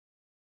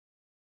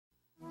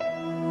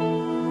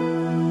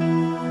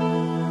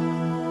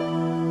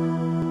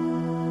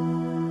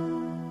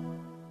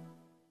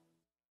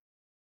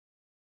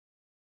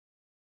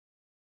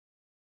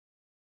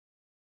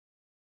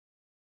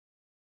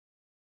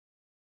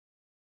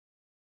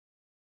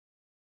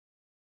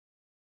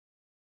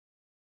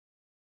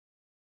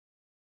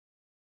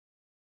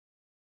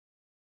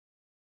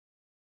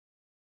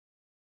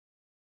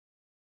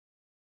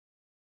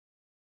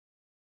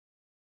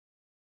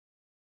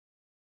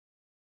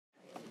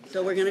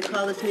So we're going to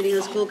call this meeting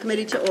of the school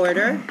committee to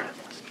order.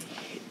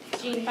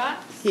 Jean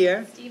Fox.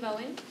 Here. Steve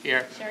Owen.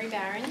 Here. Sherry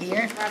Barron.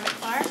 Here. Robert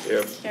Clark.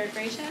 Here. Jared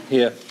Gracia.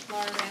 Here.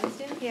 Laura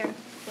Ramsden. Here.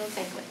 Bill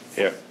Sankwitz.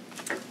 Here.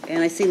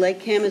 And I see Lake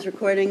Cam is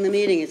recording the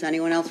meeting. Is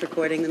anyone else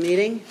recording the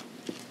meeting?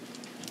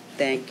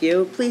 Thank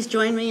you. Please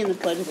join me in the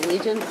Pledge of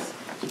Allegiance.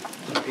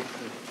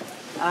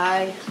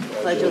 I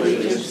pledge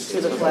allegiance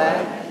to the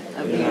flag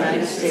of the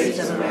United States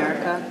of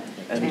America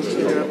and to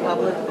the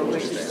republic for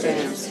which it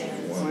stands,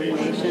 one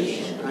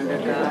nation, under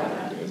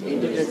God,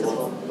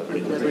 indivisible,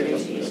 with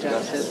liberty and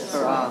justice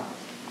for all.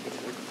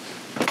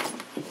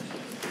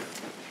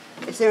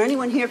 Is there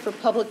anyone here for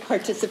public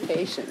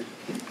participation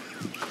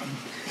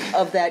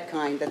of that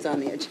kind that's on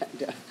the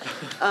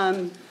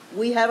agenda?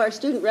 We have our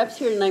student reps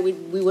here tonight.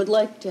 We would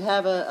like to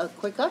have a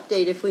quick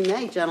update, if we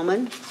may,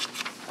 gentlemen.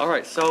 All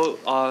right, so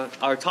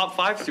our top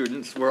 5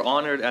 students were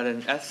honored at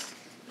an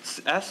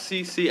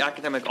SCC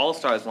Academic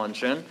All-Stars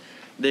Luncheon.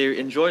 They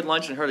enjoyed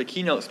lunch and heard a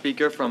keynote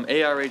speaker from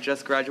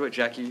ARHS graduate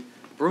Jackie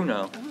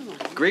Bruno. Oh.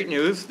 Great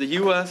news, the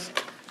U.S.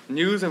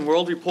 News and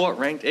World Report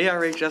ranked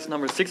ARHS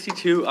number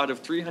 62 out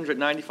of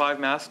 395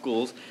 mass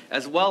schools,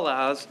 as well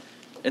as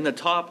in the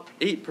top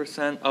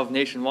 8% of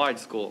nationwide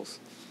schools.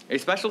 A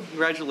special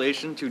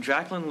congratulations to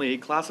Jacqueline Lee,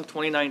 class of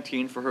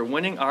 2019, for her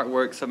winning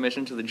artwork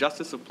submission to the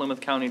Justice of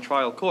Plymouth County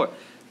Trial Court,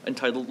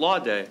 entitled Law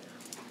Day.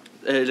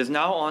 It is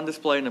now on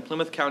display in the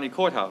Plymouth County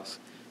Courthouse.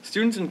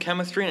 Students in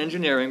chemistry and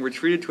engineering were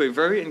treated to a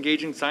very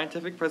engaging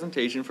scientific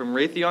presentation from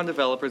Raytheon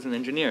developers and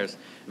engineers.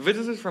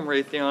 Visitors from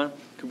Raytheon,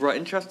 who brought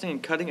interesting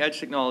and cutting-edge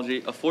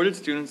technology, afforded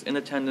students in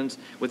attendance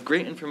with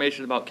great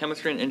information about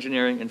chemistry and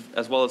engineering,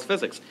 as well as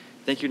physics.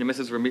 Thank you to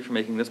Mrs. Rimby for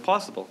making this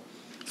possible.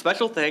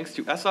 Special thanks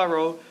to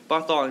SRO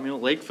Bartholomew,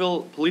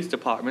 Lakeville Police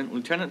Department,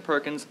 Lieutenant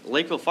Perkins,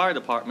 Lakeville Fire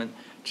Department,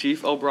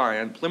 Chief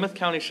O'Brien, Plymouth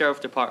County Sheriff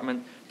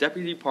Department,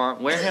 Deputy Parnt,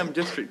 Wareham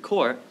District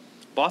Court,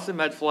 Boston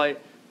Medflight,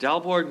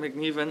 Dalborg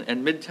McNeven,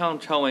 and Midtown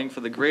Towing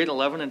for the grade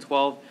 11 and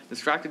 12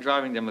 distracted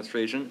driving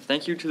demonstration.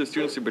 Thank you to the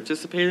students who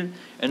participated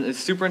and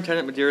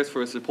Superintendent Medeiros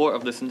for his support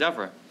of this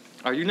endeavor.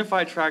 Our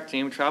unified track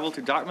team traveled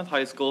to Dartmouth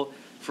High School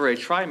for a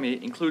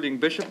tri-meet, including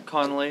Bishop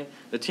Connolly.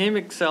 The team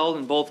excelled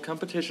in both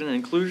competition and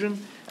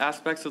inclusion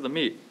aspects of the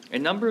meet. A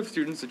number of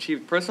students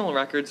achieved personal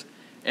records,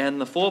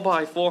 and the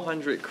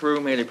 4x400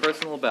 crew made a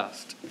personal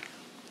best.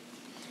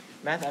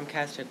 Math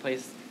MCAS took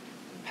place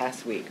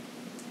past week.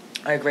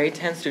 Our grade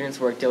 10 students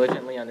worked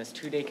diligently on this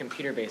 2-day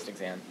computer-based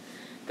exam.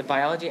 The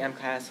biology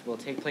MCAS will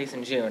take place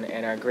in June,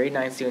 and our grade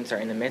 9 students are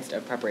in the midst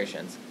of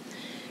preparations.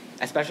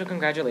 A special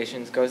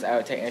congratulations goes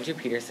out to Andrew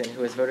Peterson,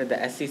 who was voted the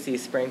SCC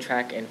Spring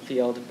Track and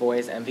Field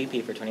Boys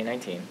MVP for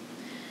 2019.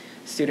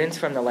 Students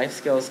from the Life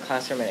Skills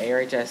classroom at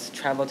ARHS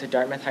traveled to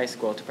Dartmouth High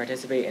School to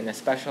participate in the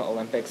Special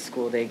Olympics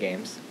School Day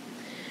Games.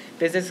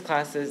 Physics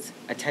classes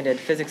attended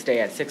Physics Day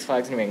at Six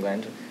Flags New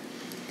England,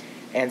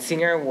 and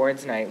Senior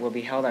Awards Night will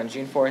be held on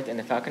June 4th in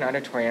the Falcon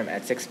Auditorium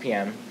at 6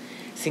 p.m.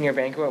 Senior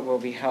Banquet will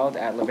be held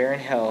at LeBaron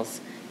Hills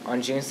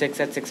on June 6th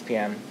at 6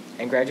 p.m.,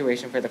 and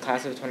graduation for the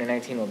class of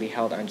 2019 will be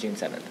held on June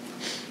 7th.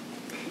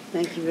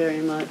 Thank you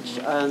very much.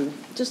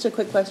 Just a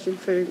quick question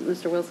for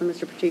Mr. Wilson,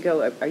 Mr.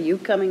 Pacheco. Are you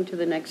coming to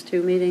the next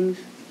 2 meetings?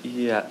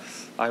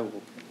 Yes, I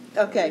will.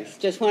 Okay,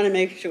 just want to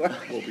make sure.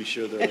 We'll be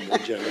sure they're on the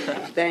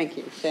agenda. Thank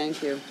you,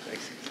 thank you.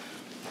 Thanks.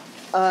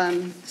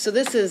 So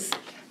this is,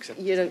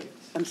 you know,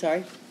 I'm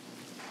sorry?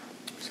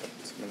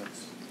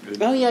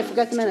 Oh, yeah, I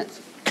forgot the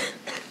minutes.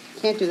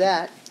 Can't do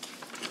that.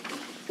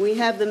 We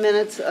have the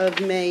minutes of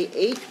May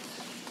 8th.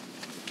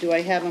 Do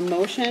I have a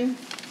motion?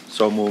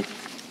 So moved.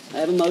 I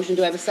have a motion.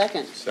 Do I have a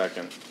second?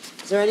 Second.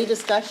 Is there any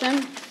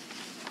discussion?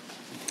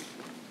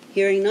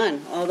 Hearing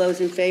none. All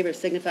those in favor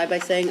signify by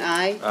saying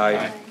aye.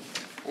 Aye.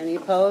 Any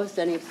opposed?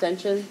 Any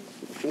abstentions?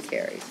 Motion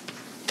carries.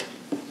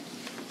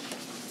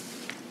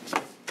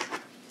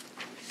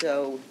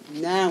 So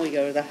now we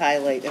go to the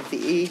highlight of the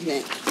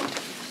evening,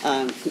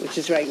 which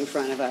is right in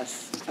front of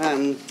us.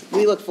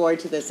 We look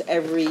forward to this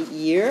every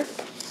year.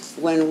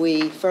 When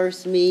we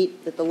first meet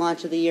at the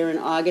launch of the year in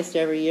August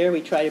every year,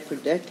 we try to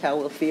predict how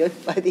we'll feel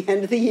by the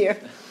end of the year.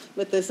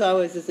 But this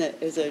always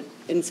is an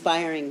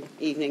inspiring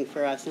evening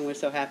for us, and we're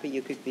so happy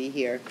you could be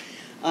here.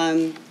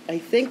 I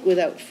think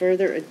without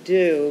further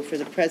ado, for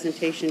the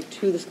presentation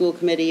to the school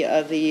committee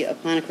of the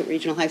Apponequet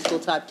Regional High School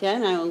Top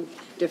 10, I will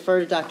defer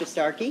to Dr.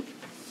 Starkey.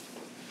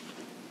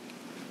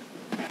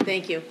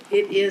 Thank you.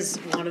 It is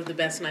one of the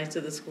best nights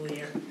of the school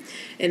year.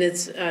 And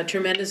it's a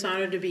tremendous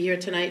honor to be here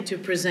tonight to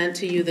present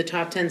to you the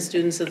top 10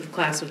 students of the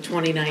class of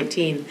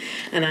 2019.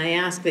 And I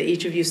ask that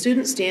each of you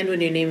students stand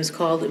when your name is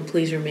called and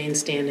please remain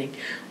standing.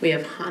 We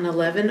have Hannah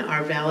Levin,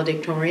 our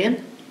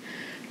valedictorian,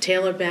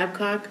 Taylor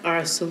Babcock,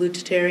 our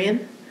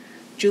salutatorian,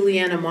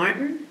 Juliana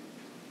Martin,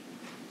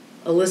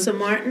 Alyssa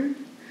Martin,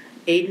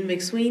 Aiden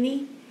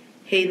McSweeney,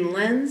 Hayden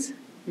Lenz,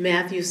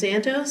 Matthew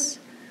Santos,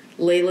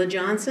 Layla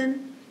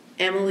Johnson,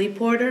 Emily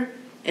Porter,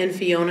 and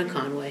Fiona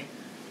Conway.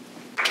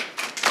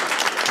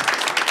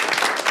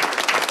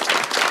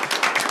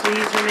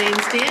 Please remain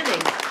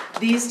standing.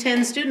 These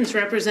 10 students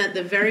represent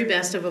the very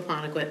best of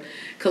Apponequet.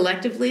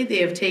 Collectively, they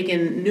have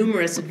taken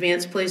numerous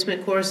advanced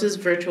placement courses,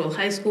 virtual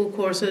high school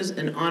courses,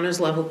 and honors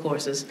level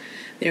courses.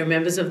 They are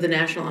members of the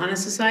National Honor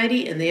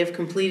Society, and they have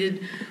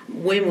completed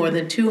way more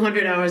than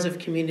 200 hours of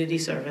community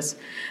service.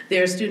 They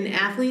are student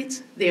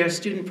athletes, they are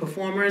student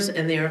performers,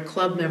 and they are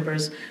club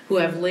members who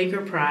have Laker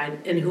pride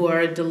and who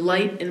are a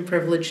delight and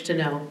privilege to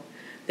know.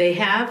 They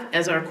have,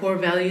 as our core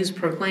values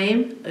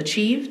proclaim,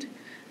 achieved.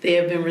 They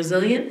have been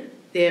resilient.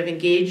 They have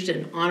engaged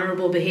in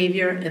honorable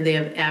behavior, and they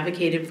have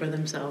advocated for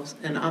themselves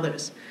and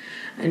others.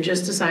 And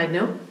just a side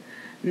note,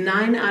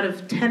 9 out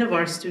of 10 of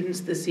our students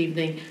this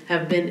evening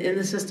have been in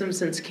the system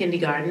since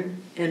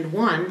kindergarten, and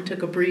 1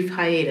 took a brief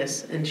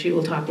hiatus, and she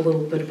will talk a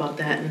little bit about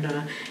that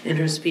in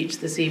her speech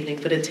this evening,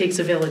 but it takes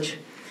a village.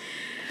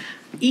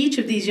 Each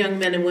of these young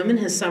men and women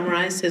has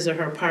summarized his or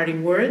her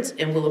parting words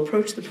and will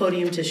approach the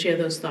podium to share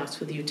those thoughts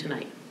with you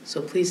tonight.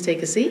 So please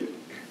take a seat.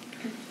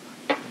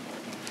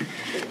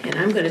 And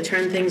I'm going to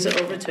turn things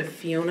over to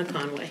Fiona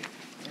Conway.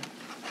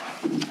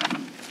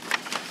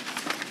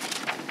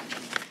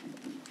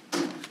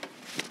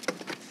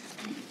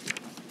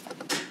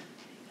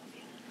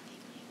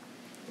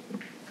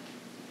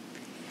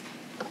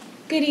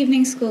 Good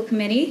evening, school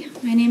committee.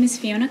 My name is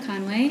Fiona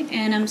Conway,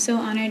 and I'm so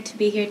honored to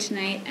be here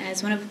tonight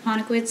as one of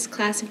Apponequet's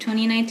class of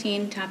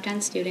 2019 top 10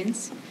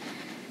 students.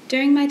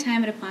 During my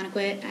time at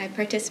Apponequet, I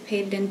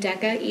participated in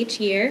DECA each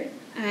year.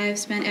 I've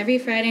spent every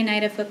Friday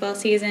night of football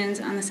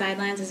seasons on the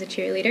sidelines as a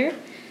cheerleader,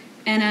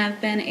 and I've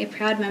been a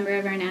proud member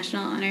of our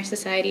National Honor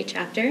Society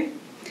chapter.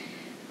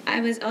 I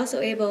was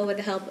also able, with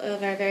the help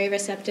of our very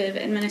receptive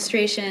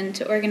administration,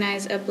 to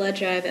organize a blood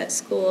drive at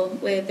school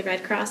with the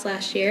Red Cross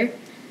last year.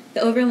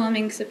 The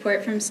overwhelming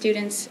support from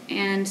students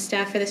and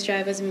staff for this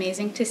drive was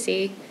amazing to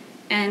see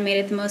and made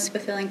it the most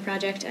fulfilling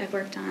project I've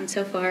worked on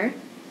so far.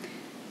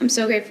 I'm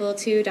so grateful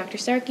to Dr.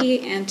 Starkey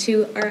and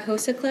to our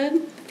HOSA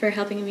Club for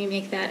helping me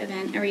make that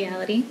event a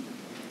reality.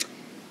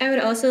 I would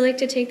also like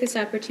to take this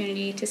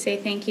opportunity to say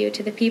thank you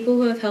to the people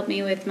who have helped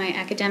me with my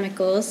academic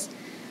goals.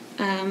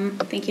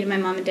 Thank you to my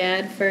mom and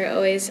dad for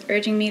always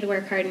urging me to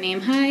work hard and aim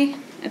high.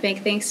 A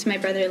big thanks to my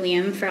brother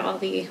Liam for all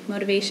the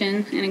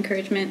motivation and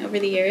encouragement over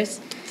the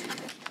years.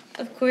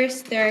 Of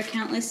course, there are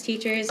countless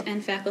teachers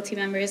and faculty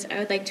members I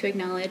would like to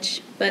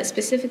acknowledge, but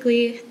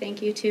specifically,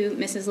 thank you to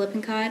Mrs.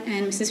 Lippincott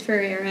and Mrs.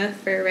 Ferreira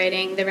for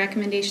writing the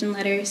recommendation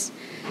letters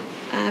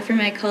for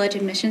my college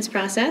admissions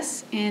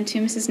process, and to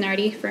Mrs.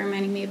 Nardi for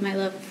reminding me of my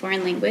love of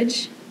foreign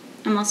language.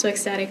 I'm also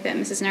ecstatic that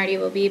Mrs. Nardi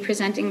will be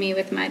presenting me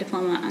with my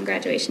diploma on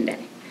graduation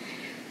day.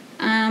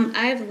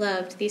 I've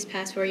loved these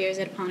past 4 years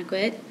at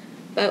Apponequet,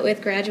 but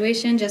with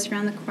graduation just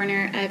around the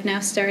corner, I've now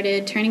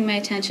started turning my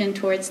attention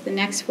towards the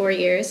next 4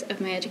 years of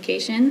my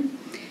education.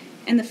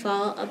 In the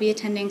fall, I'll be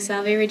attending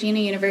Salve Regina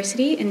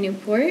University in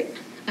Newport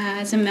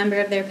as a member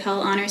of their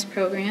Pell Honors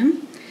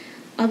program.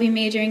 I'll be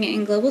majoring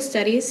in global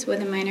studies with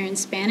a minor in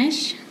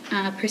Spanish,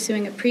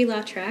 pursuing a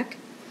pre-law track.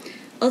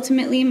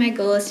 Ultimately, my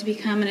goal is to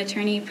become an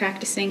attorney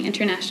practicing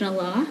international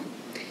law.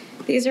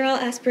 These are all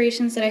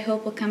aspirations that I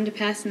hope will come to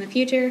pass in the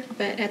future,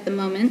 but at the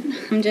moment,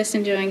 I'm just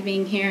enjoying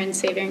being here and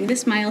savoring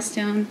this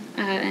milestone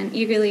and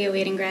eagerly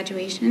awaiting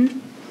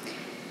graduation.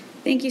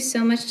 Thank you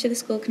so much to the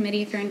school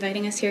committee for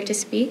inviting us here to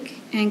speak,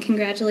 and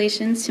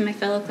congratulations to my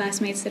fellow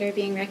classmates that are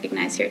being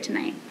recognized here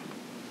tonight.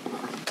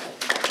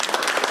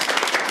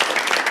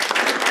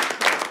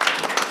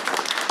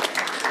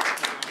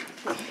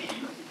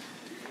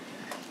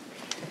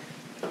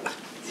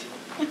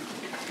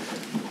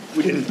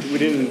 We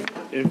didn't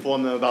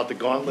inform them about the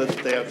gauntlet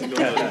that they have to go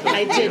through.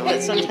 I did,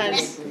 but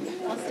sometimes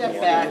I'll step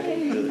back.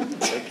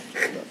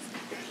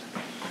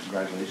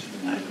 Congratulations.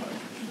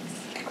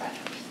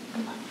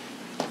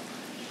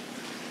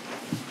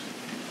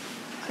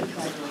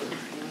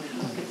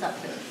 It's up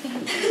there.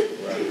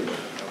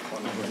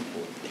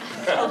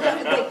 Oh,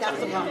 that's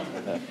the wrong.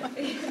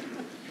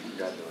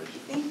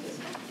 Congratulations. Thank you.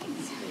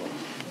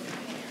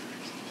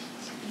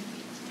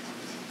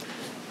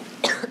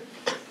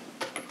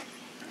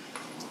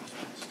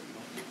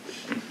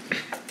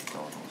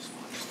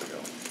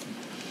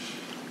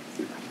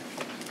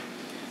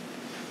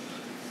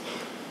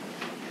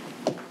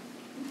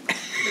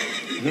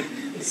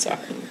 sorry.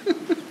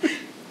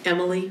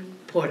 Emily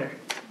Porter.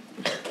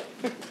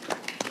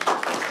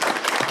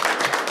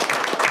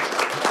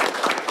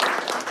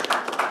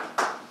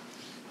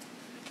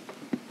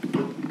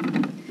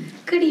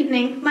 Good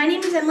evening. My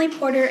name is Emily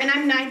Porter, and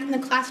I'm 9th in the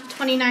class of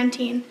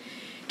 2019.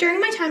 During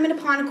my time at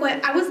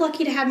Apponequet, I was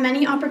lucky to have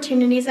many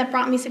opportunities that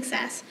brought me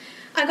success.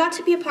 I got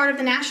to be a part of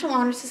the National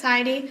Honor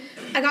Society.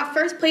 I got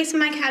first place in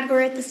my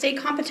category at the state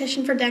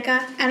competition for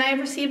DECA, and I have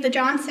received the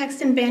John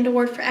Sexton Band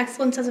Award for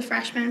Excellence as a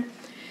freshman.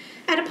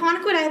 At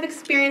Apponequet, I have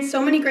experienced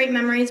so many great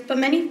memories, but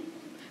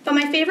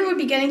my favorite would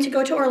be getting to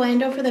go to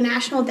Orlando for the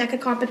National DECA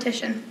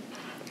competition.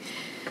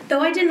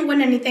 Though I didn't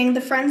win anything,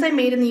 the friends I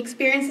made and the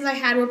experiences I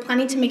had were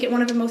plenty to make it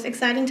one of the most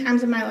exciting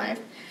times of my life.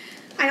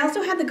 I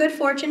also had the good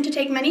fortune to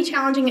take many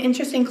challenging and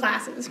interesting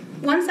classes.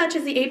 One such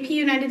is the AP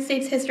United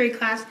States History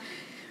class,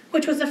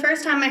 which was the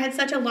first time I had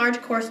such a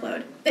large course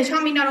load. They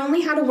taught me not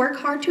only how to work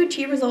hard to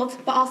achieve results,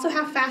 but also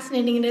how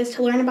fascinating it is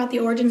to learn about the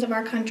origins of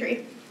our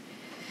country.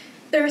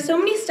 There are so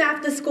many staff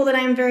at this school that I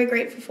am very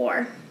grateful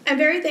for. I'm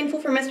very thankful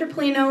for Mr.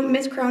 Polino,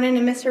 Ms. Cronin,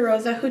 and Mr.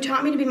 Rosa, who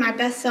taught me to be my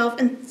best self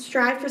and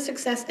strive for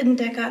success in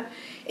DECA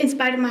in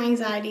spite of my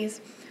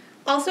anxieties.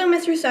 Also,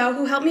 Ms. Rousseau,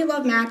 who helped me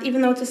love math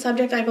even though it's a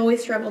subject I've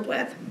always struggled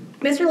with.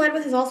 Mr.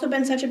 Ledwith has also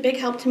been such a big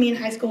help to me in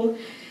high school,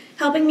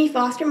 helping me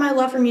foster my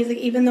love for music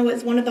even though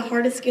it's one of the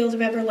hardest skills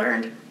I've ever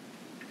learned.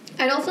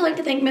 I'd also like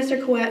to thank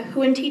Mr. Couette,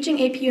 who in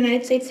teaching AP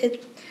United States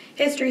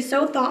history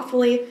so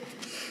thoughtfully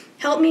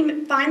helped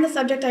me find the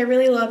subject I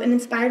really love and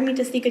inspired me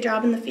to seek a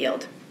job in the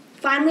field.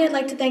 Finally, I'd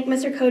like to thank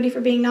Mr. Cody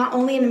for being not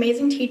only an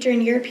amazing teacher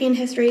in European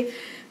history,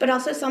 but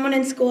also someone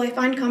in school I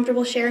find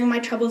comfortable sharing my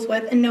troubles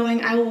with and knowing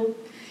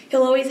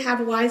he'll always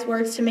have wise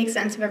words to make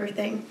sense of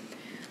everything.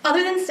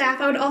 Other than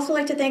staff, I would also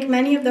like to thank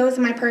many of those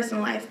in my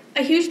personal life.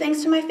 A huge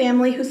thanks to my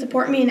family who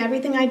support me in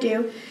everything I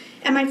do,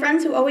 and my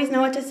friends who always know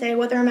what to say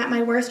whether I'm at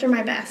my worst or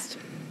my best.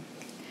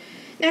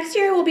 Next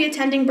year, I will be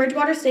attending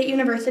Bridgewater State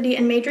University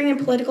and majoring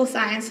in political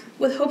science,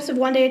 with hopes of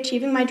one day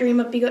achieving my dream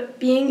of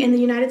being in the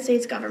United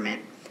States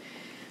government.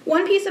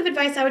 One piece of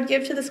advice I would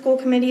give to the school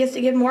committee is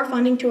to give more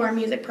funding to our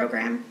music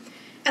program.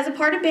 As a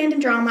part of band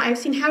and drama, I've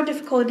seen how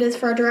difficult it is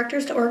for our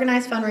directors to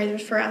organize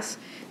fundraisers for us.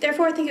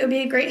 Therefore, I think it would be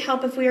a great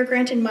help if we were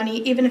granted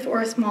money, even if it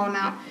were a small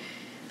amount.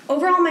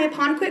 Overall, my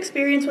Apponequet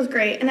experience was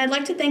great, and I'd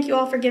like to thank you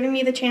all for giving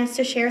me the chance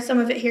to share some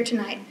of it here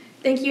tonight.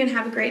 Thank you and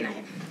have a great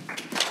night.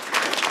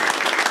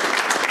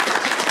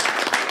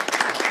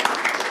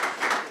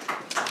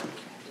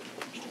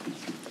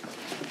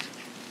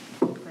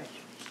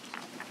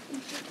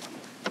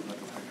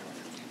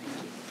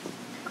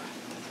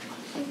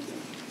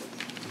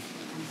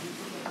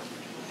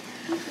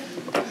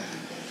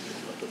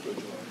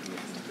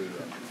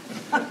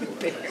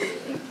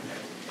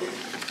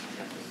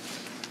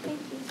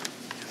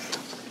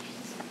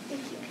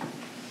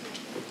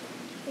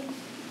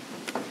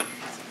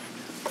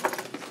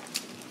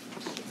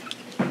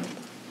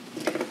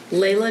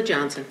 Layla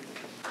Johnson.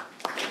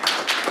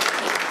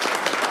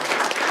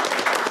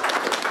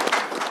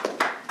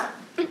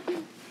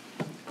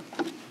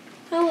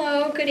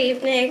 Hello, good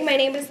evening. My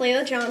name is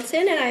Layla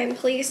Johnson, and I am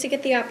pleased to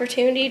get the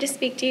opportunity to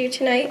speak to you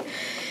tonight.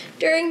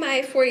 During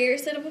my 4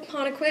 years at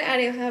Apponequet, I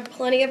have had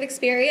plenty of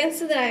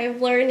experience that I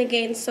have learned and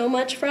gained so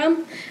much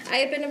from. I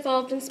have been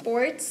involved in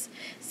sports,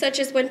 such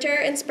as winter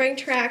and spring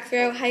track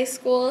throughout high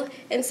school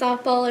and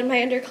softball in my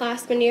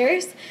underclassmen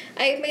years.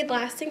 I have made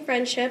lasting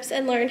friendships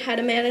and learned how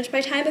to manage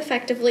my time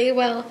effectively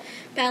while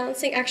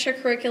balancing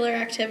extracurricular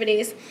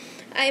activities.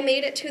 I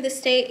made it to the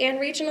state and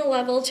regional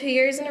level 2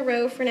 years in a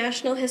row for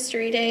National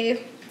History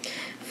Day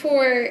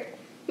for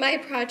my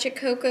project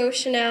Coco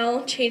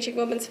Chanel, Changing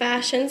Women's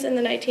Fashions in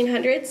the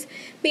 1900s.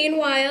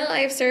 Meanwhile, I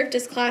have served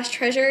as class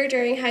treasurer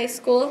during high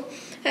school.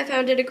 I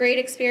found it a great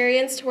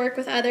experience to work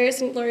with others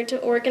and learn to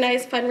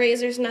organize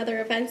fundraisers and other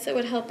events that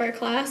would help our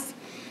class.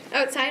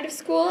 Outside of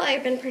school, I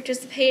have been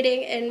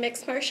participating in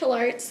mixed martial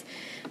arts,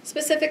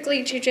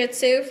 specifically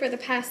jiu-jitsu, for the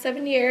past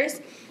 7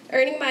 years,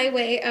 earning my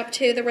way up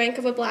to the rank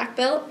of a black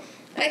belt.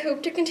 I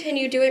hope to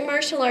continue doing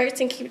martial arts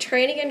and keep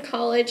training in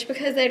college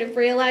because I have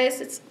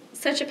realized it's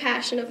such a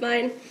passion of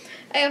mine.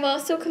 I have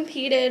also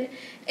competed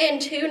in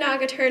 2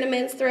 NAGA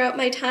tournaments throughout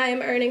my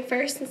time, earning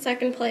 1st and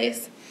 2nd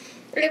place.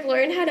 I have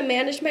learned how to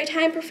manage my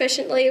time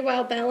proficiently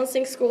while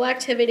balancing school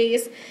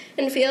activities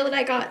and feel that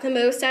I got the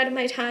most out of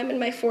my time in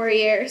my 4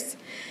 years.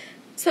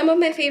 Some of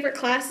my favorite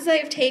classes I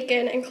have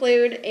taken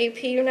include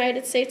AP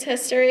United States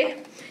History,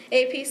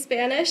 AP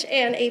Spanish,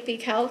 and AP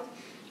Calc.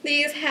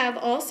 These have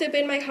also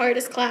been my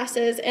hardest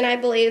classes, and I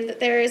believe that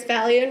there is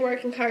value in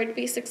working hard to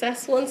be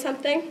successful in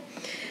something.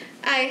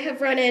 I have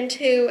run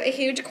into a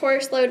huge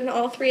course load in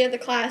all 3 of the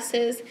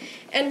classes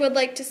and would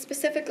like to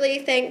specifically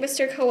thank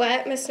Mr.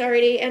 Couette, Ms.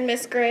 Nardi, and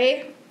Ms.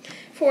 Gray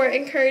for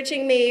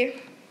encouraging me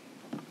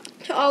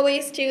to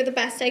always do the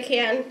best I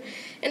can.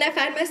 And I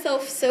find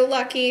myself so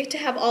lucky to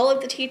have all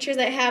of the teachers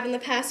I have in the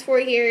past 4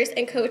 years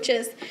and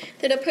coaches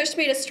that have pushed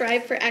me to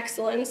strive for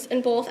excellence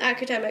in both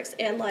academics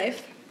and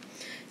life.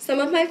 Some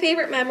of my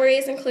favorite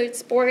memories include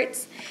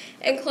sports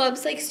and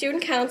clubs like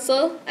Student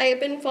Council. I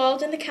have been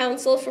involved in the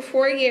council for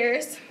 4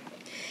 years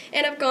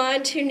and have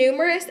gone to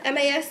numerous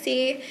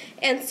MASC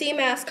and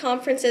CMAS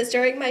conferences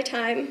during my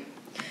time.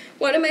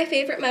 One of my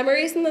favorite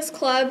memories in this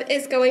club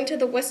is going to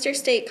the Worcester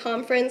State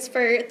Conference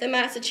for the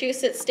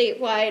Massachusetts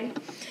statewide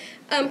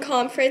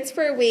conference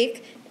for a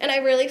week, and I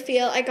really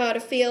feel I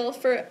feel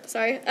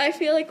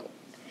like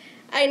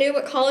I knew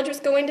what college was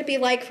going to be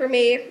like for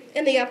me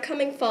in the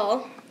upcoming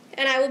fall,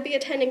 and I will be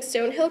attending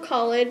Stonehill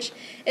College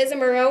as a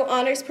Moreau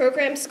Honors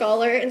Program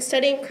scholar and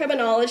studying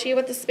criminology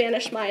with a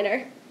Spanish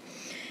minor.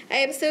 I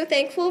am so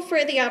thankful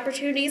for the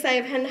opportunities I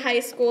have had in high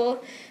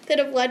school that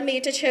have led me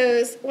to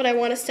choose what I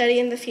want to study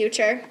in the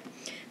future.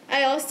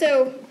 I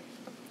also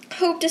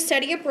hope to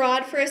study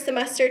abroad for a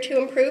semester to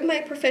improve my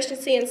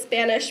proficiency in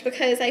Spanish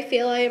because I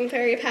feel I am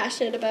very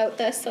passionate about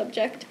this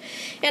subject.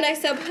 And I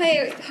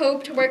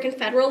hope to work in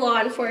federal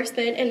law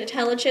enforcement in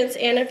intelligence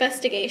and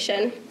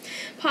investigation,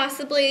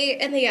 possibly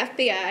in the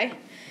FBI.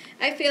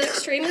 I feel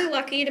extremely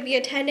lucky to be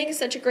attending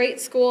such a great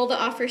school that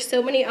offers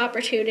so many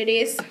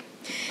opportunities.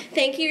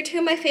 Thank you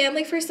to my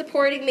family for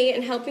supporting me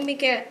and helping me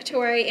get to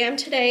where I am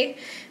today,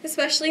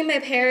 especially my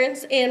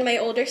parents and my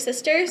older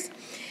sisters.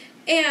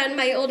 And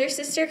my older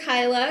sister,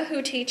 Kyla,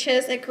 who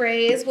teaches at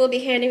Gray's, will be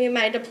handing me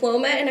my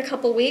diploma in a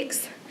couple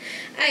weeks.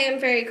 I am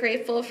very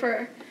grateful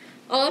for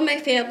all of my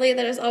family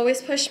that has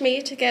always pushed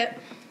me to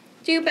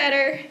do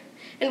better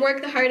and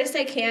work the hardest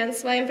I can,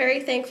 so I am very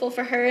thankful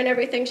for her and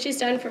everything she's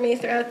done for me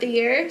throughout the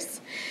years.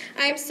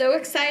 I am so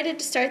excited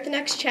to start the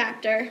next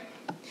chapter.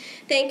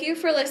 Thank you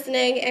for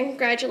listening, and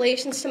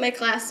congratulations to my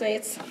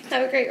classmates.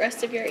 Have a great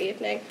rest of your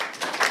evening.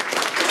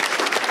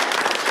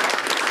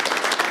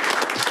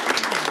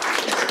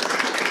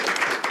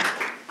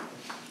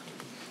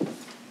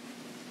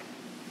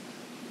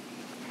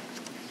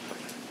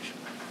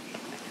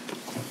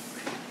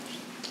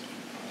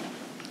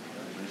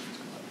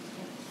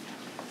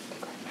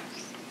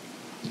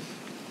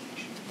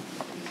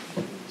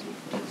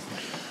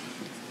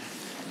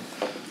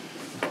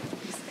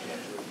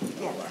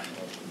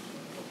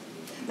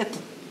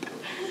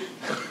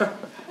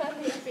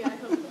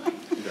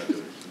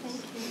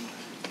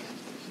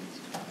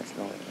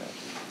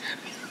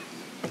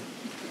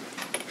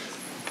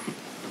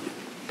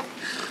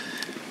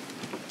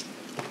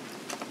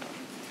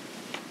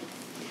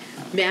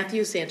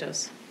 Matthew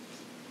Santos.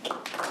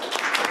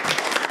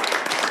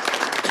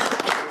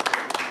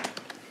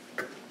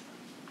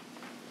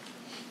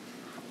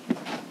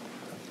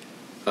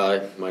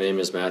 Hi, my name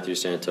is Matthew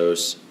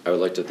Santos. I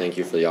would like to thank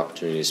you for the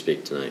opportunity to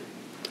speak tonight.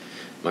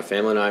 My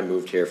family and I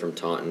moved here from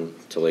Taunton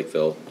to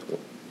Lakeville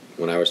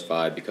when I was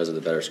 5 because of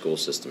the better school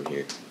system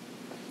here.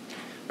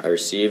 I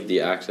received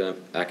the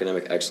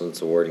Academic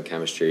Excellence Award in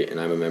Chemistry,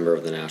 and I'm a member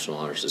of the National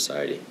Honor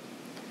Society.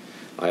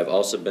 I have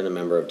also been a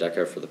member of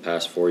DECA for the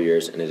past 4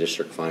 years and a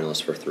district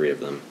finalist for 3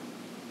 of them.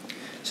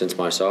 Since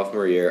my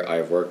sophomore year, I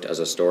have worked as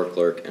a store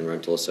clerk and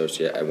rental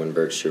associate at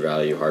Winberg's True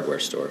Value hardware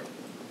store.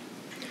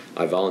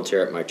 I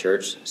volunteer at my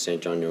church,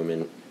 St. John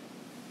Newman,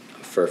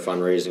 for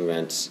fundraising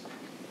events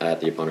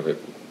at the Apponequet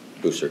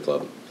Booster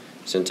Club.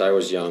 Since I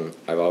was young,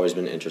 I've always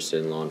been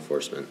interested in law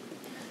enforcement.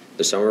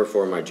 The summer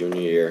before my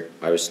junior year,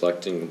 I was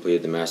selected and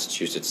completed the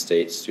Massachusetts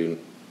State Student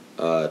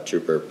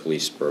Trooper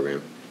Police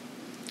Program.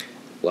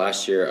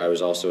 Last year, I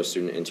was also a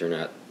student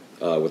intern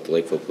with the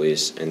Lakeville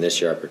Police, and this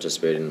year I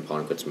participated in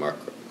Apponequet's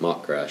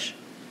mock crash.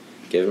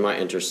 Given my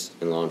interest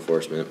in law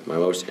enforcement, my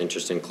most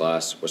interesting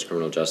class was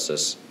criminal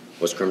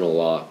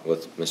law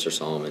with Mr.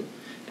 Solomon,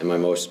 and my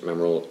most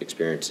memorable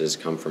experiences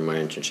come from my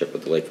internship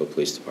with the Lakeville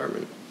Police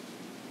Department.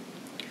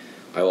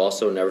 I will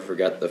also never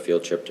forget the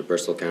field trip to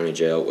Bristol County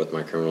Jail with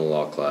my criminal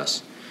law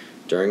class.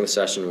 During the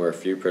session where a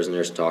few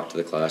prisoners talked to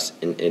the class,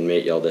 an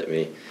inmate yelled at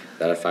me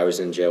that if I was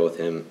in jail with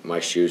him, my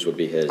shoes would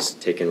be his,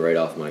 taken right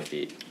off my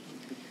feet.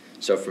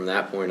 So from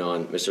that point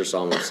on, Mr.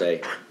 Solomon would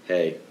say,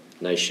 "Hey,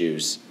 nice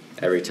shoes,"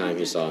 every time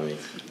he saw me.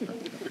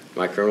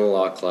 My criminal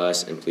law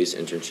class and police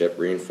internship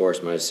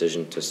reinforced my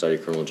decision to study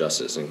criminal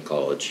justice in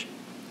college.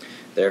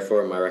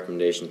 Therefore, my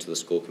recommendation to the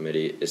school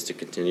committee is to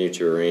continue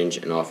to arrange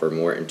and offer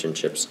more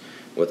internships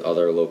with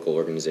other local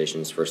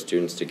organizations for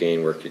students to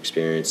gain work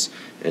experience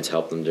and to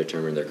help them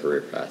determine their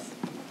career path.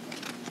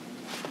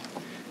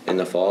 In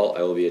the fall,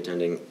 I will be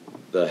attending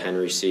the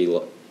Henry C.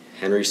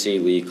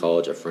 Lee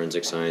College of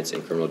Forensic Science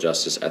and Criminal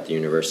Justice at the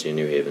University of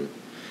New Haven.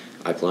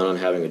 I plan on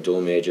having a dual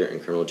major in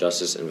criminal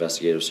justice,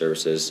 investigative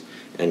services,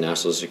 and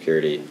national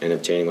security, and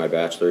obtaining my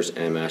bachelor's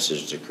and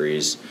master's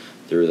degrees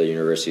through the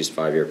university's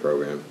 5-year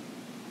program.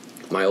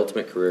 My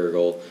ultimate career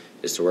goal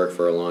is to work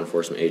for a law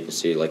enforcement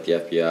agency like the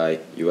FBI,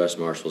 U.S.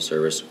 Marshal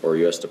Service, or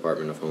U.S.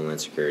 Department of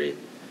Homeland Security.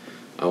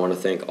 I want to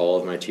thank all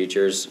of my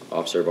teachers,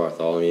 Officer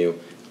Bartholomew,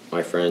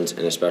 my friends,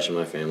 and especially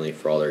my family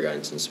for all their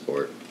guidance and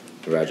support.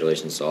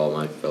 Congratulations to all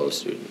my fellow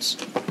students.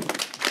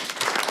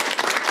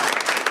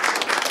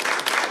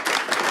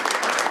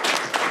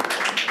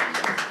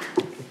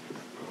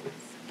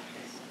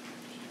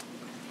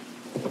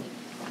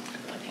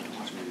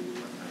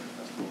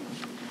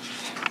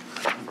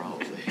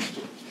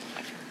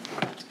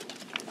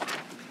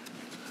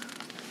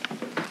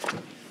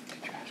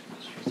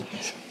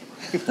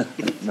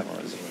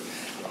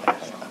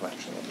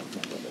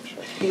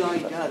 He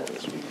already got it.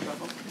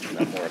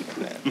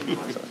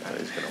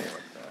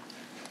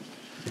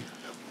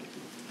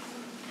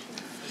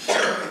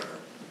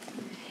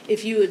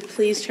 If you would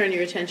please turn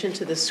your attention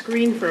to the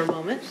screen for a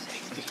moment.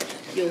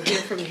 You'll hear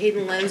from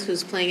Hayden Lenz,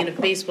 who's playing in a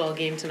baseball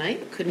game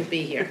tonight. Couldn't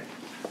be here.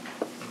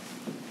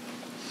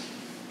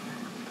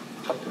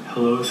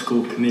 Hello,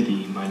 school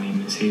committee. My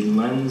name is Hayden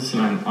Lenz,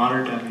 and I'm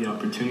honored to have the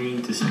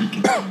opportunity to speak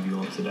in front of you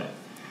all today.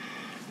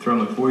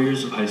 Throughout my 4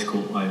 years of high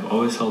school, I have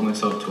always held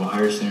myself to a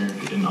higher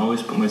standard and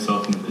always put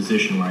myself in a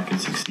position where I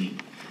could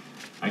succeed.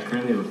 I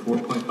currently have a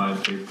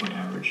 4.5 grade point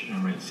average, and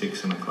I'm ranked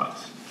 6th in my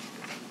class.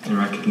 In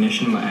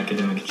recognition of my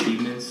academic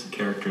achievements,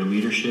 character,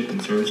 leadership,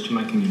 and service to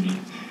my community,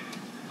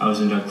 I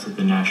was inducted to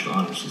the National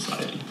Honor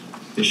Society.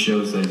 This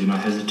shows that I do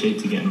not hesitate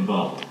to get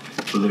involved,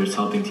 whether it's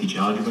helping teach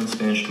algebra and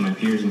Spanish to my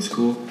peers in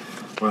school,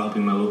 or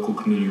helping my local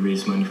community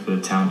raise money for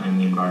the town and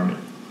the environment.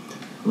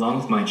 Along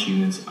with my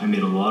achievements, I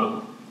made a lot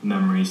of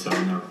memories that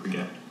I'll never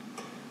forget.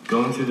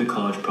 Going through the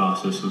college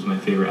process was my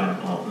favorite out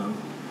of all of them.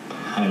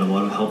 I had a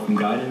lot of help from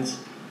guidance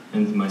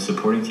and my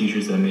supporting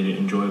teachers that made it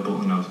enjoyable,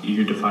 and I was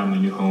eager to find my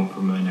new home for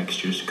my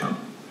next years to come.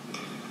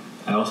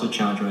 I also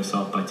challenged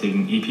myself by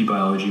taking AP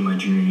Biology my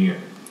junior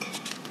year.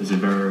 It was a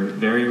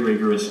very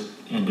rigorous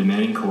and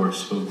demanding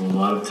course filled with a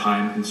lot of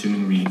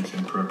time-consuming readings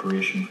and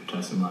preparation for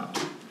tests and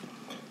labs.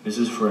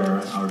 Mrs.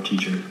 Ferreira, our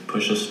teacher,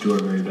 pushed us to do our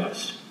very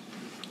best,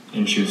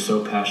 and she was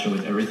so passionate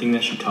with everything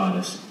that she taught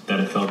us that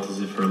it felt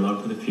as if her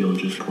love for the field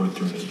just poured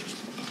through me.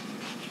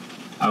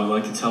 I would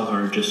like to tell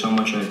her just how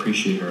much I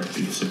appreciate her,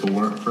 because if it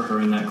weren't for her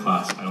in that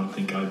class, I don't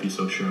think I would be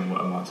so sure in what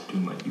I want to do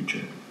in my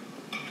future.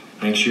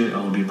 Next year, I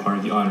will be a part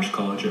of the Honors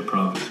College at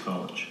Providence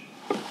College.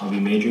 I'll be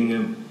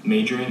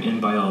majoring in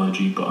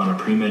biology, but on a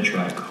pre-med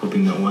track,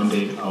 hoping that one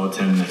day I'll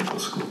attend medical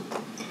school.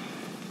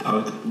 I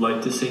would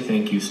like to say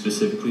thank you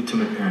specifically to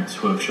my parents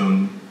who have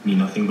shown me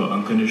nothing but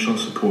unconditional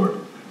support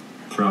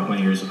throughout my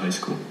years of high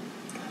school.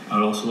 I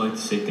would also like to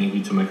say thank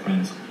you to my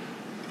friends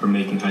for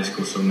making high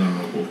school so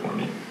memorable for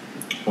me.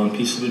 One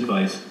piece of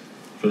advice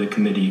for the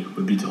committee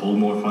would be to hold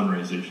more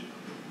fundraisers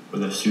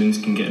where the students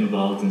can get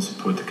involved and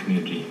support the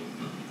community.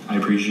 I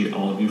appreciate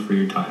all of you for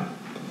your time.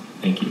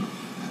 Thank you.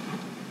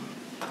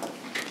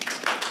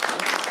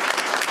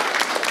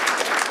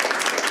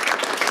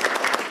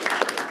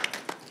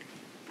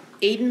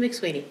 Aiden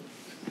McSweeney.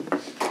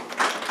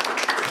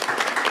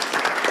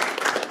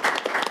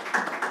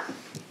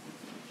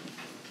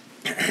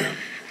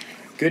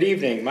 Good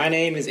evening. My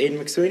name is Aiden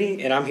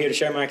McSweeney, and I'm here to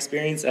share my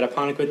experience at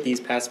Apponequet these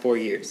past 4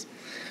 years.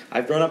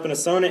 I've grown up in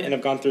Asona and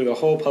have gone through the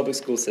whole public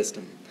school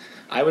system.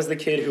 I was the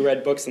kid who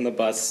read books on the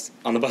bus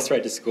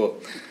ride to school.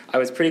 I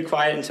was pretty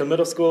quiet until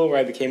middle school, where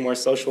I became more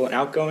social and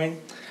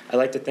outgoing. I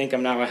like to think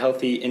I'm now a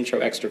healthy intro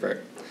extrovert.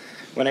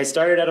 When I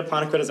started at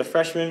Apponequet as a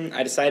freshman,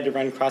 I decided to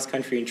run cross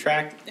country and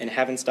track and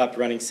haven't stopped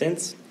running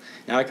since.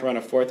 Now I can run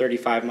a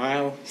 4:35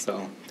 mile,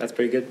 so that's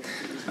pretty good.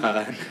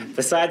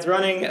 Besides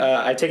running,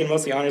 I've taken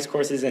mostly honors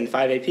courses in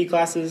 5 AP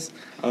classes.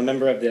 I'm a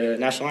member of the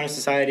National Honor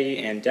Society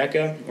and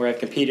DECA, where I've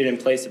competed and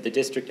placed at the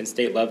district and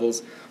state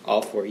levels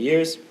all 4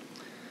 years.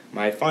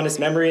 My fondest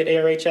memory at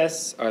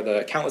ARHS are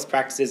the countless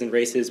practices and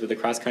races with the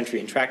cross country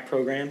and track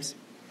programs,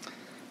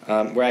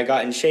 where I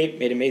got in shape,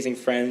 made amazing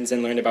friends,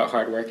 and learned about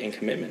hard work and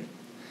commitment.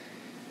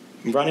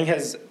 Running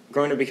has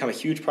grown to become a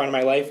huge part of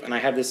my life, and I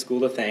have this school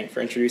to thank for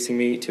introducing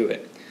me to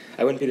it.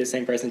 I wouldn't be the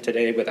same person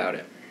today without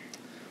it.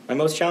 My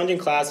most challenging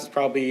class was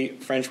probably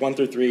French 1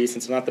 through 3,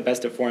 since I'm not the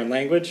best at foreign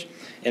language,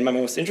 and my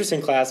most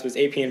interesting class was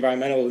AP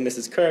Environmental with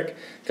Mrs. Kirk,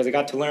 because I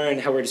got to learn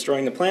how we're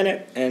destroying the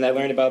planet, and I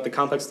learned about the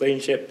complex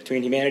relationship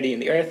between humanity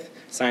and the Earth.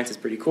 Science is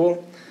pretty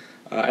cool.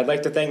 I'd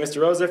like to thank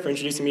Mr. Rosa for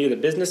introducing me to the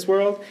business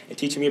world and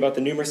teaching me about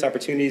the numerous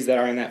opportunities that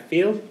are in that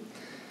field.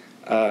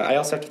 I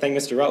also have to thank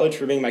Mr. Rutledge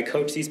for being my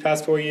coach these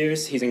past 4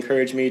 years. He's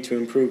encouraged me to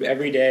improve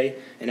every day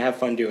and have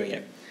fun doing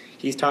it.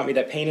 He's taught me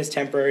that pain is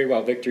temporary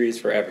while victory is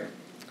forever.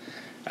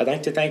 I'd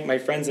like to thank my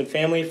friends and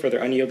family for their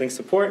unyielding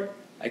support.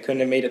 I couldn't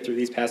have made it through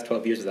these past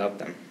 12 years without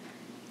them.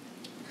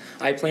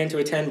 I plan to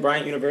attend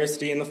Bryant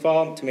University in the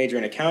fall to major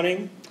in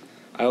accounting.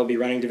 I will be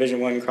running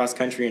Division I cross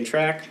country and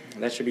track.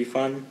 That should be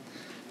fun.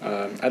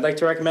 I'd like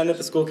to recommend that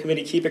the school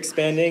committee keep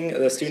expanding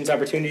the students'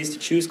 opportunities to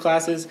choose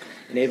classes,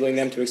 enabling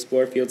them to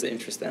explore fields that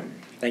interest them.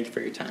 Thank you for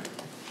your time.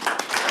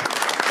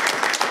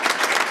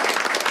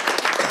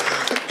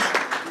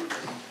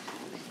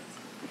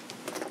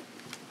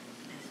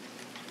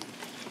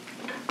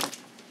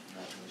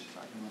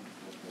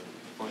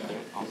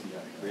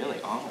 Really?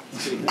 Oh.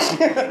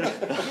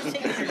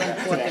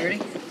 4:30?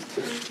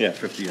 Yeah,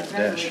 50 on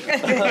dash.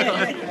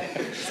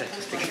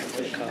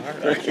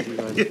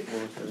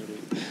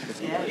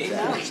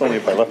 It's only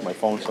if I left my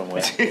phone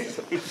somewhere.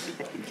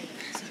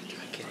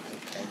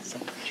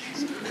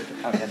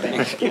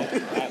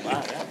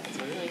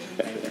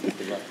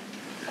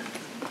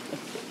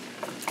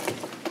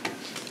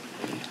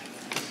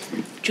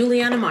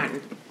 Juliana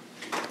Martin.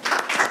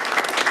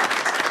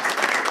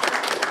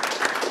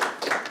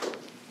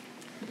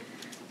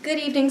 Good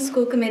evening,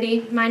 school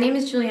committee. My name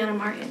is Juliana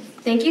Martin.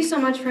 Thank you so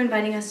much for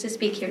inviting us to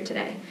speak here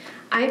today.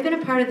 I have been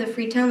a part of the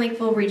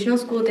Freetown-Lakeville Regional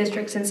School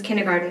District since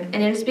kindergarten,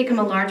 and it has become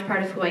a large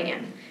part of who I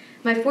am.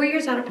 My 4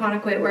 years at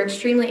Apponequet were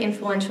extremely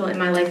influential in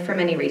my life for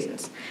many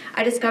reasons.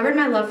 I discovered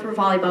my love for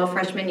volleyball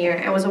freshman year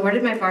and was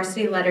awarded my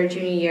varsity letter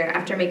junior year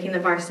after making the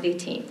varsity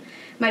team.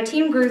 My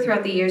team grew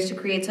throughout the years to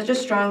create such a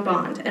strong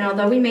bond, and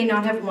although we may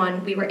not have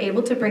won, we were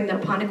able to bring the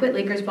Apponequet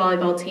Lakers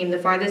volleyball team the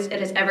farthest it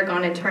has ever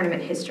gone in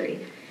tournament history.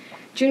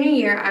 Junior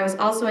year, I was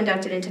also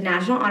inducted into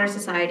National Honor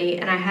Society,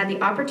 and I had the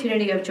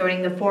opportunity of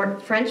joining the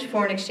French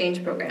Foreign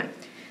Exchange Program.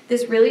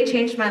 This really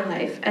changed my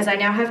life, as I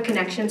now have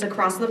connections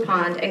across the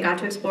pond and got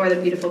to explore the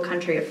beautiful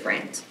country of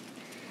France.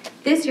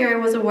 This year, I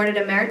was awarded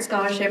a merit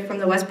scholarship from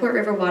the Westport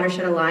River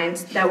Watershed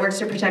Alliance that works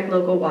to protect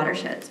local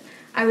watersheds.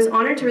 I was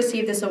honored to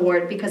receive this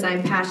award because I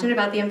am passionate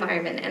about the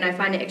environment and I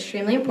find it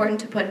extremely important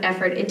to put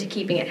effort into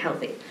keeping it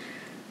healthy.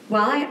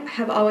 While I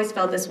have always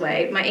felt this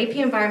way, my AP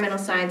Environmental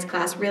Science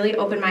class really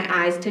opened my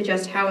eyes to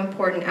just how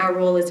important our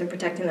role is in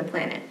protecting the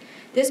planet.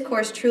 This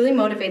course truly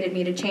motivated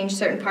me to change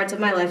certain parts of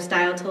my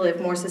lifestyle to live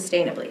more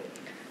sustainably.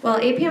 While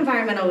AP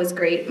Environmental was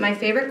great, my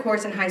favorite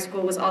course in high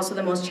school was also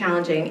the most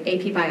challenging,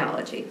 AP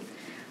Biology.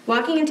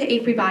 Walking into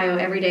AP Bio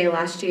every day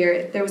last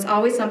year, there was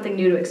always something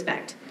new to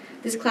expect.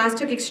 This class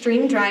took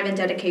extreme drive and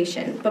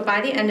dedication, but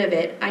by the end of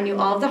it, I knew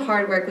all of the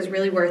hard work was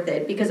really worth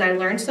it because I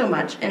learned so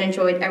much and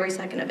enjoyed every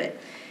second of it.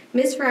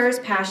 Ms. Ferrera's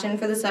passion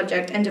for the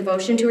subject and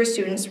devotion to her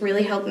students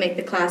really helped make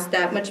the class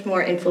that much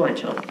more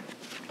influential.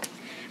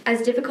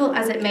 As difficult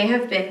as it may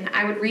have been,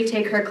 I would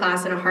retake her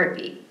class in a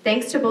heartbeat.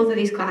 Thanks to both of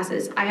these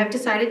classes, I have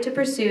decided to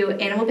pursue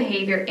animal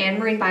behavior and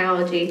marine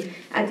biology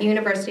at the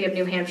University of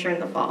New Hampshire in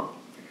the fall.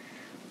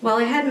 While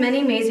I had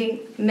many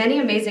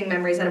amazing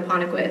memories at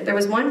Apponequet, there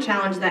was one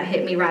challenge that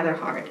hit me rather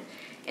hard.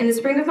 In the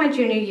spring of my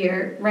junior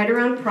year, right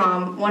around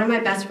prom, one of my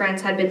best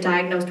friends had been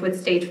diagnosed with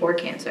stage 4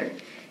 cancer.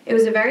 It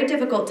was a very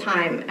difficult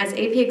time as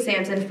AP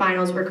exams and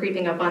finals were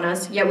creeping up on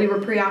us, yet we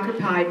were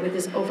preoccupied with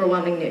this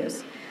overwhelming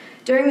news.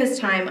 During this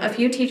time, a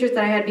few teachers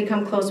that I had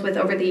become close with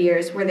over the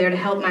years were there to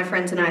help my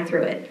friends and I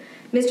through it.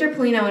 Mr.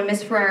 Polino and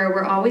Ms. Ferrera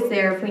were always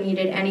there if we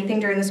needed anything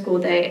during the school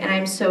day, and I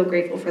am so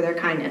grateful for their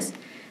kindness.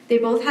 They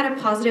both had a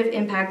positive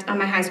impact on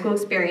my high school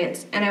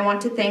experience, and I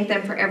want to thank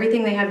them for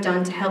everything they have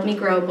done to help me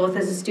grow both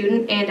as a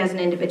student and as an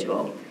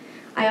individual.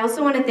 I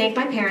also want to thank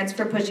my parents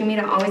for pushing me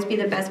to always be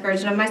the best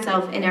version of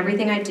myself in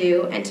everything I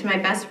do, and to my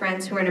best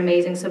friends who are an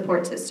amazing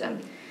support system.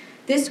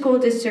 This school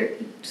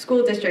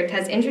district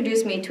has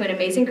introduced me to an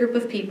amazing group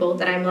of people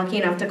that I'm lucky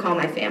enough to call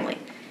my family.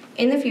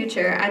 In the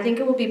future, I think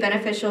it will be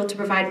beneficial to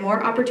provide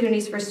more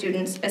opportunities for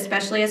students,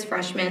 especially as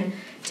freshmen,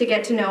 to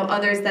get to know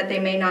others that they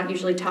may not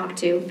usually talk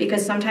to,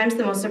 because sometimes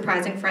the most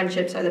surprising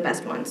friendships are the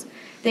best ones.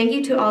 Thank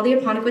you to all the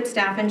Apponequet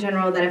staff in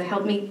general that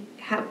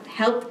have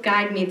helped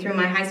guide me through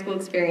my high school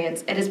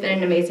experience. It has been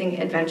an amazing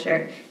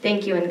adventure.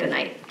 Thank you and good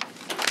night.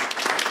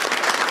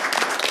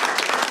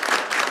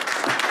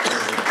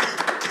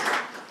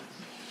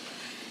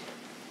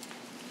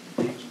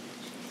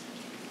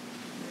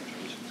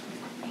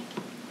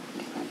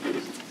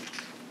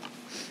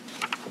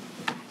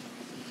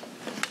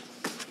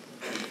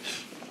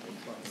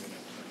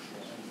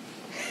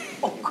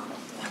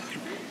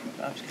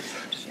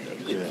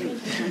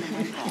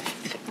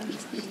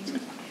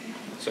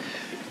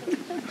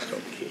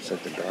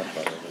 Set the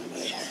godfather.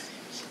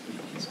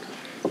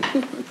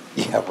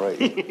 Yeah,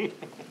 right.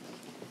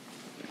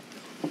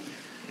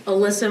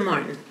 Alyssa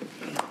Martin.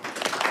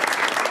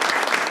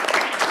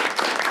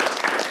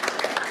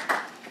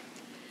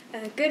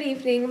 Good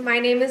evening. My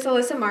name is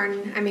Alyssa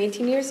Martin. I'm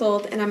 18 years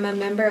old, and I'm a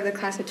member of the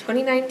class of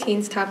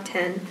 2019's Top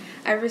 10.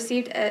 I've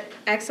received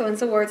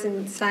Excellence Awards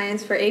in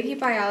Science for AP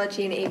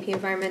Biology and AP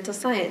Environmental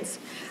Science.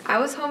 I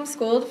was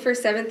homeschooled for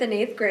 7th and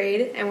 8th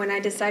grade, and when I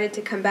decided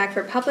to come back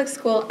for public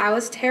school, I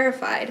was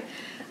terrified.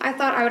 I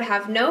thought I would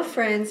have no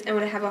friends and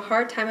would have a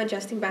hard time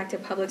adjusting back to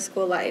public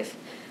school life.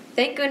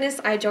 Thank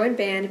goodness I joined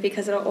band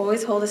because it'll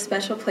always hold a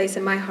special place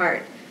in my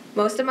heart.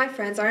 Most of my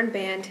friends are in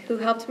band who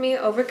helped me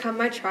overcome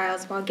my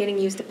trials while getting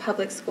used to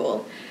public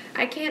school.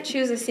 I can't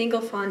choose a single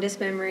fondest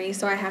memory,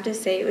 so I have to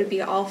say it would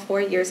be all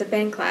 4 years of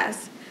band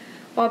class.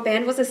 While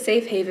band was a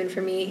safe haven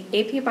for me,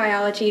 AP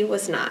Biology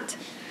was not.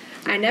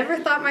 I never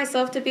thought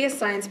myself to be a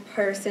science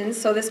person,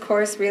 so this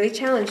course really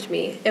challenged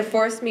me. It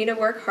forced me to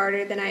work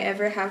harder than I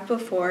ever have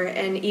before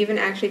and even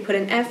actually put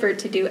an effort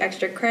to do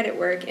extra credit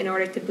work in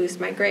order to boost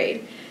my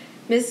grade.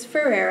 Ms.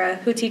 Ferrera,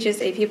 who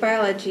teaches AP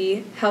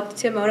Biology, helped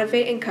to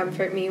motivate and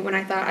comfort me when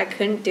I thought I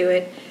couldn't do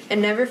it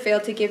and never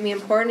failed to give me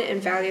important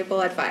and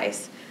valuable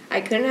advice. I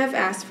couldn't have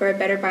asked for a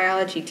better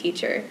biology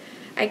teacher.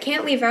 I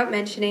can't leave out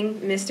mentioning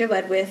Mr.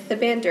 Ledwith, the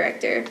band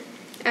director.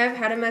 I've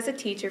had him as a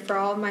teacher for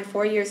all of my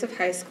 4 years of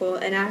high school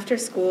and after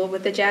school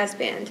with the jazz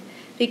band.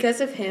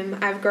 Because of him,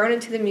 I've grown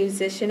into the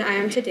musician I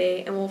am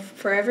today and will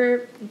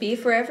be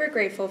forever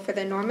grateful for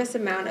the enormous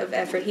amount of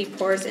effort he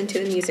pours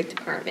into the music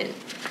department.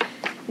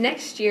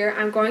 Next year,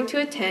 I'm going to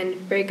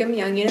attend Brigham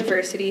Young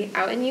University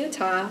out in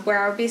Utah,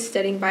 where I'll be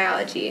studying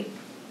biology.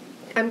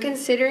 I'm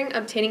considering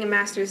obtaining a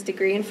master's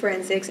degree in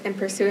forensics and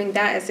pursuing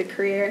that as a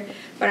career,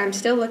 but I'm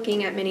still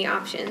looking at many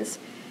options.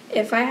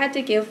 If I had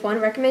to give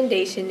one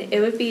recommendation, it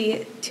would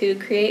be to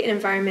create an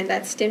environment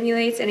that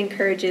stimulates and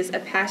encourages a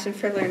passion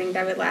for learning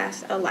that would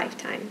last a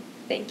lifetime.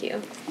 Thank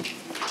you.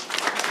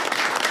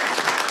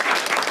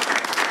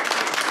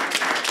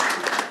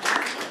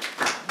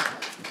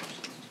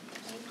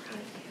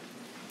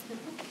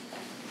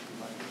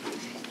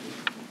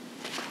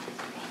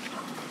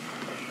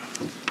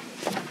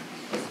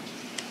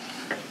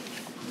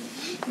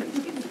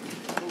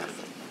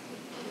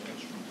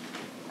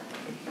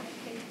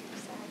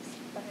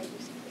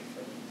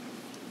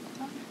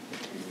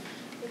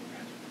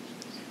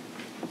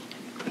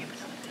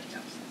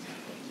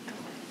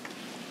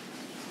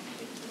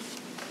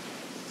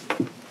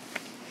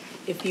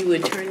 If you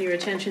would turn your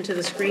attention to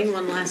the screen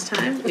one last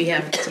time, we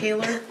have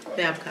Taylor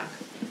Babcock.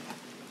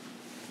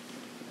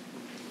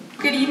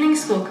 Good evening,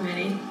 school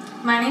committee.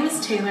 My name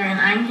is Taylor,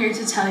 and I'm here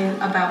to tell you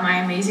about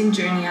my amazing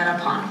journey at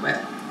Apponequet.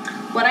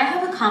 What I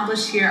have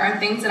accomplished here are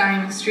things that I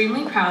am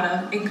extremely proud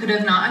of and could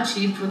have not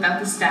achieved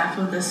without the staff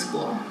of this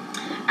school.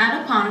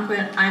 At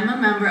Apponequet, I'm a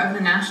member of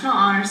the National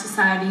Honor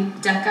Society,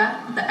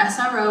 DECA, the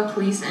SRO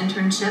Police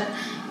Internship,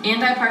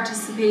 and I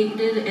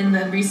participated in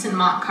the recent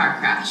mock car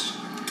crash.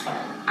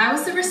 I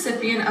was the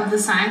recipient of the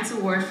Science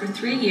Award for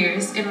 3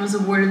 years and was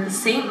awarded the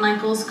St.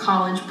 Michael's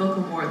College Book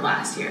Award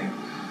last year.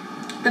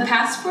 The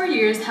past 4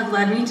 years have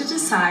led me to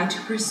decide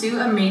to pursue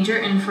a major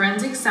in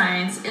forensic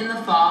science in the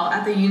fall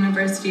at the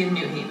University of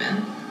New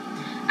Haven.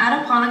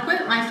 At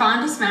Apponequet, my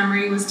fondest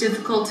memory was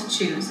difficult to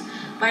choose,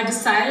 but I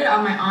decided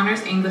on my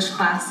honors English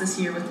class this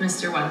year with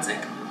Mr.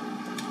 Wensick.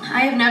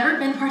 I have never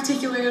been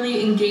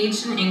particularly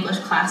engaged in English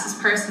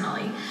classes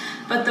personally,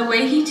 but the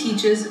way he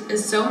teaches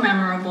is so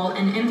memorable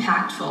and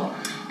impactful,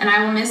 and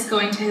I will miss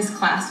going to his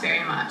class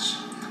very much.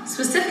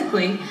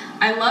 Specifically,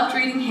 I loved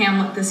reading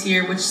Hamlet this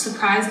year, which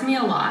surprised me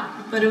a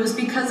lot, but it was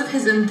because of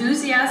his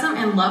enthusiasm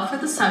and love for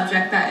the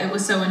subject that it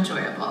was so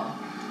enjoyable.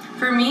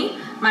 For me,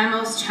 my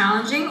most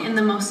challenging and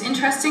the most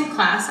interesting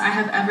class I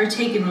have ever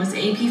taken was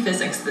AP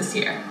Physics this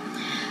year.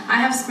 I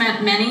have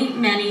spent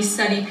many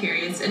study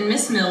periods in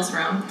Miss Mills'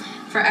 room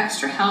for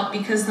extra help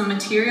because the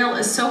material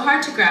is so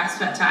hard to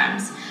grasp at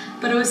times,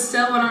 but it was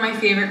still one of my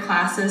favorite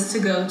classes to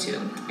go to,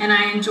 and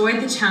I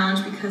enjoyed the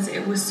challenge because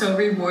it was so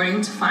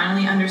rewarding to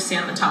finally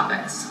understand the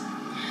topics.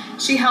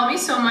 She helped me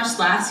so much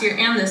last year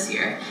and this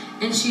year,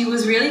 and she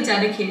was really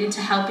dedicated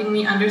to helping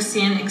me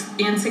understand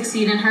and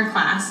succeed in her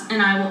class,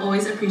 and I will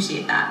always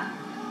appreciate that.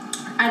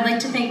 I'd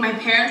like to thank my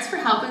parents for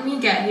helping me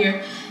get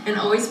here and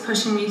always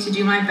pushing me to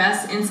do my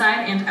best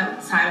inside and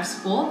outside of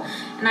school,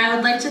 and I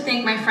would like to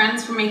thank my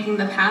friends for making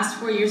the past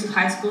 4 years of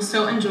high school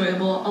so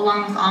enjoyable,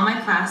 along with all my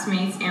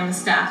classmates and the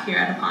staff here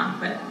at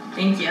Apponequet.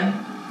 Thank you.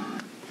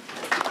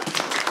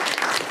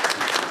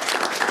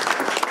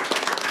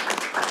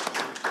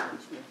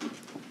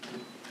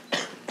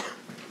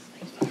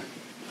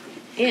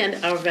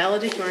 And our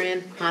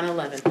valedictorian, Hannah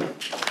Levin.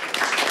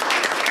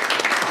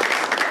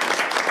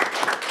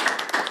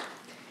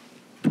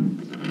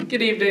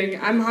 Good evening,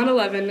 I'm Hannah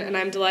Levin, and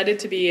I'm delighted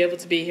to be able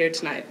to be here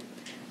tonight.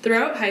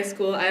 Throughout high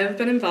school, I have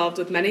been involved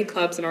with many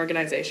clubs and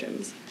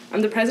organizations.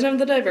 I'm the president of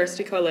the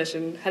Diversity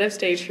Coalition, head of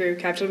stage crew,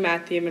 captain of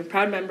math team, and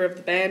proud member of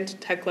the band,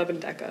 tech club, and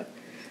DECA.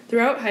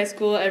 Throughout high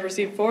school, I've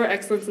received 4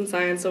 Excellence in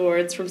Science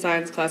awards from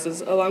science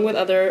classes, along with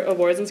other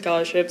awards and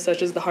scholarships,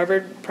 such as the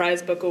Harvard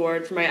Prize Book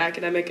Award for my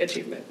academic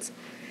achievements.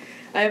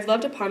 I have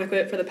loved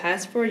Apponequet for the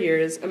past 4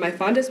 years, and my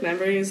fondest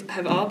memories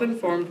have all been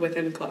formed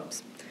within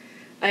clubs.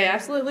 I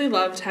absolutely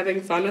loved having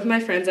fun with my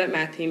friends at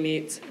math team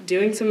meets,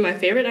 doing some of my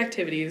favorite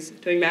activities,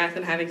 doing math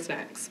and having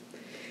snacks.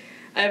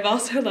 I have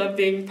also loved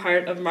being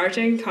part of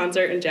marching,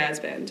 concert, and jazz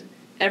band.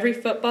 Every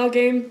football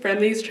game,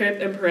 friendlies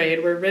trip, and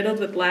parade were riddled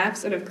with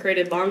laughs and have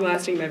created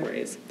long-lasting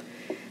memories.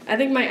 I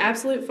think my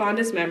absolute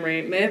fondest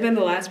memory may have been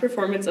the last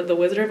performance of The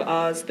Wizard of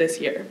Oz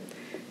this year.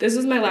 This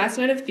was my last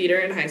night of theater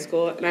in high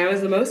school, and I was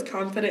the most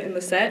confident in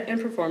the set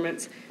and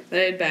performance that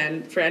I had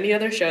been for any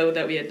other show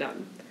that we had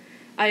done.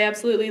 I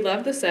absolutely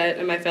loved the set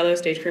and my fellow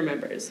stage crew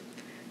members.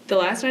 The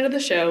last night of the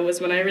show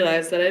was when I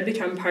realized that I had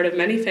become part of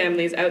many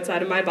families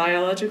outside of my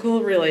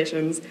biological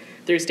relations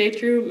through stage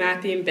crew,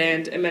 math team,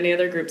 band, and many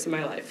other groups in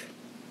my life.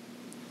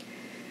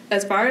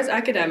 As far as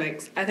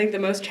academics, I think the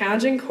most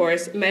challenging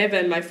course may have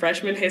been my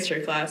freshman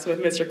history class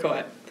with Mr.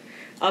 Coet.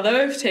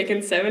 Although I've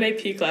taken 7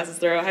 AP classes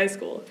throughout high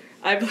school,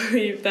 I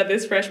believe that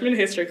this freshman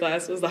history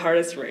class was the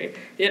hardest for me,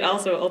 yet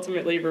also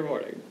ultimately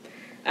rewarding.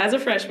 As a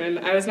freshman,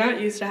 I was not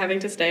used to having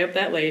to stay up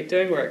that late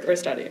doing work or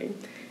studying.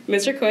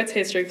 Mr. Coet's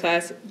history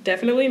class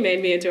definitely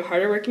made me into a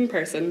harder working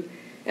person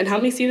and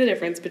helped me see the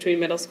difference between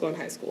middle school and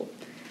high school.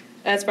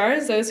 As far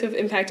as those who have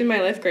impacted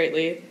my life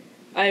greatly,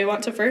 I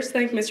want to first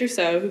thank Mr.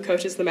 So, who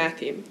coaches the math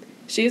team.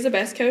 She is the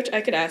best coach I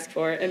could ask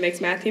for and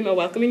makes math team a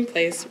welcoming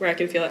place where I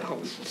can feel at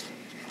home.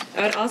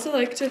 I would also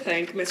like to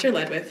thank Mr.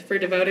 Ledwith for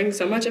devoting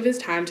so much of his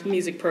time to the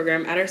music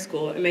program at our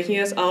school and making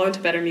us all into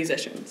better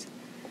musicians.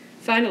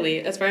 Finally,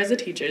 as far as the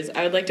teachers,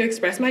 I would like to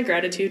express my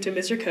gratitude to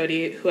Mr.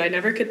 Cody, who I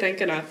never could thank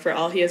enough for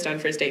all he has done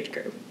for stage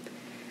crew.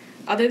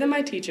 Other than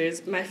my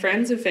teachers, my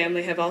friends and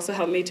family have also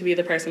helped me to be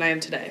the person I am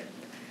today.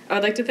 I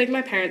would like to thank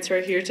my parents who are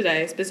here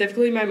today,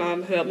 specifically my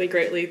mom, who helped me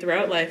greatly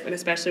throughout life and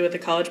especially with the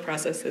college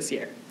process this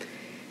year.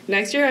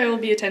 Next year, I will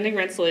be attending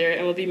Rensselaer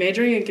and will be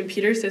majoring in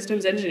computer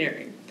systems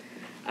engineering.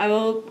 I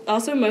will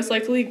also most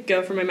likely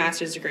go for my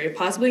master's degree,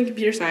 possibly in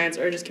computer science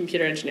or just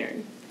computer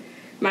engineering.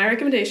 My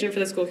recommendation for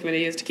the school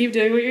committee is to keep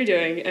doing what you're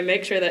doing and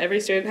make sure that every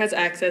student has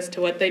access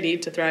to what they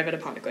need to thrive at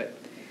Apponequet.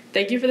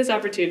 Thank you for this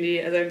opportunity,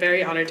 as I'm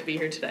very honored to be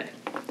here today.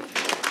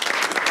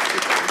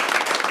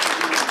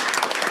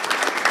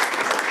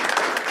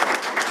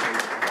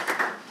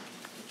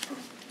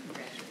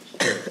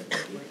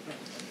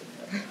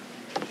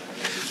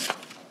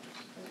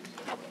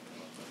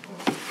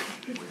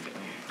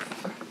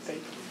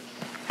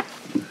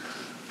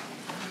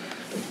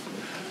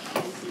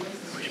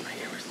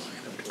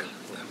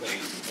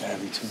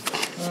 too.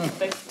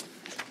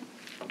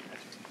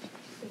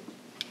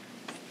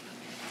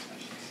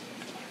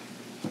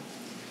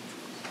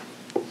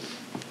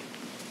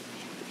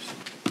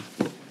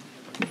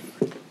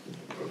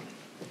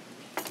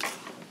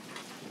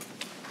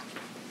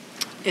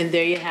 And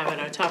there you have it,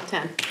 our top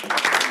 10.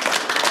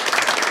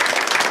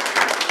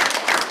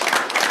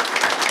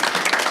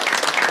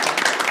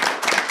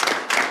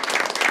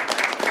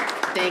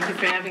 Thank you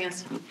for having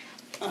us.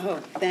 Oh,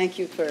 thank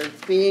you for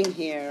being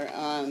here.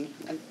 I'm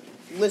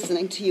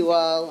listening to you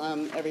all.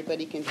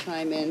 Everybody can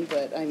chime in,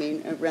 but I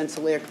mean,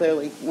 Rensselaer,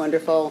 clearly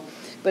wonderful.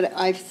 But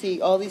I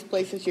see all these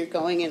places you're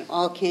going and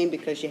all came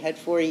because you had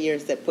 4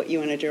 years that put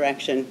you in a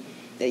direction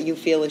that you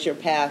feel is your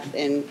path.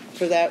 And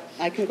for that,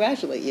 I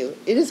congratulate you.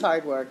 It is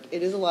hard work.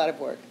 It is a lot of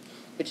work.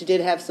 But you did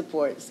have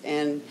supports.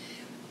 And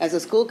as a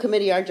school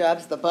committee, our job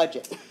is the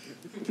budget.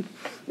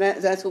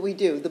 That's what we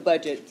do, the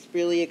budget. It's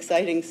really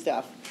exciting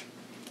stuff.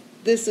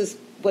 This is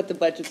what the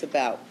budget's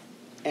about.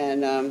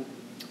 And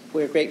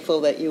we're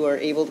grateful that you were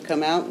able to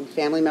come out and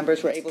family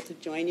members were able to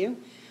join you.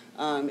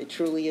 It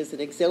truly is an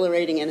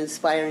exhilarating and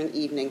inspiring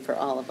evening for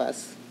all of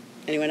us.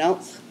 Anyone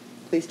else?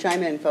 Please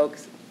chime in,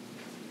 folks.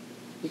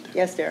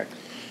 Yes, Derek.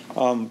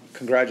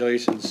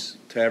 Congratulations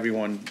to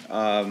everyone.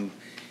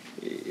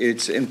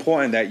 It's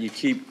important that you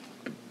keep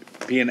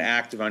being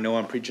active. I know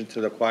I'm preaching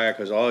to the choir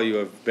because all of you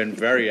have been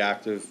very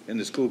active in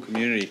the school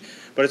community,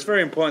 but it's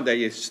very important that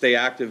you stay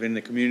active in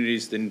the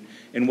communities in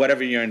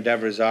whatever your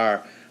endeavors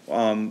are.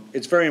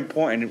 It's very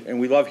important, and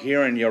we love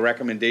hearing your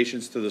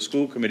recommendations to the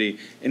school committee.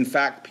 In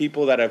fact,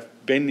 people that have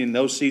been in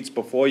those seats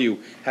before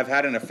you have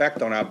had an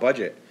effect on our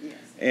budget. Yes.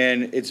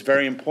 And it's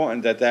very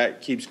important that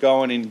that keeps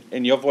going,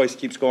 and your voice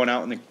keeps going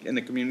out in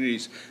the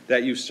communities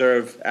that you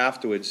serve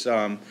afterwards.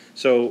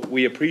 So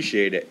we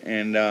appreciate it,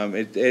 and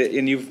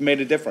and you've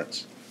made a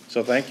difference.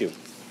 So thank you.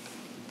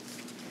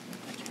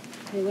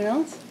 Anyone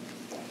else?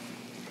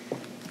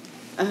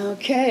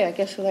 Okay, I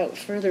guess without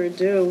further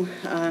ado,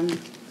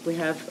 we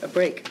have a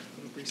break.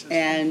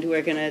 And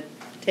we're going to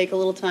take a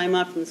little time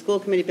off from the school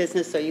committee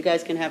business so you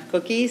guys can have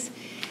cookies,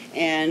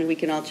 and we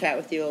can all chat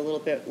with you a little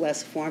bit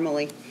less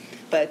formally.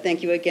 But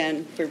thank you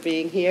again for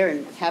being here,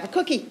 and have a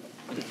cookie.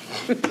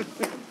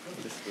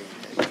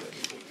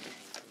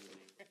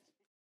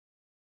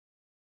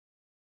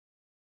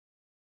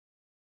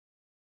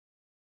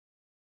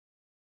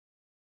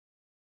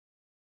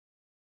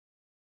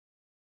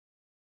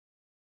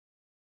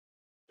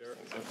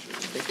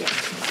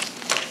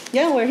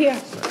 Yeah, we're here.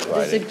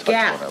 There's a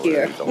gap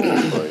here.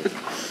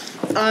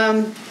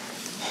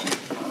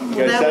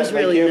 That was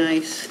really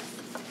nice.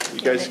 You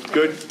guys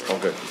good?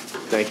 Okay.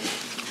 Thank you.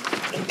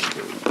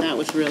 That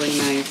was really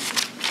nice.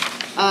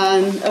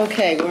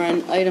 Okay, we're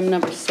on item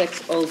number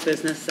 6, old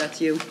business. That's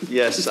you.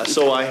 Yes,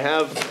 so I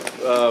have,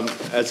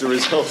 as a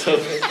result of,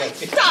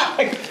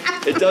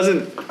 it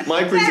doesn't,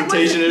 my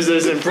presentation is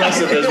as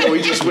impressive as what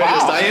we just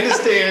witnessed. I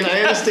understand,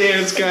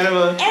 it's kind of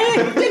a.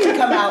 And it didn't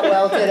come out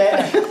well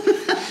today.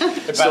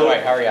 By the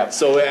way, hurry up.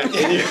 So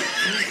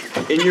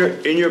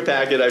in your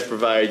packet, I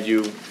provided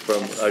you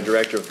from our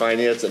Director of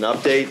Finance an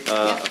update.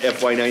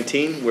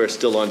 FY19, we're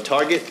still on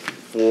target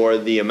for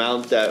the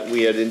amount that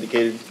we had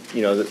indicated,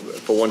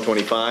 for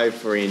 125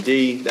 for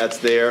E&D. That's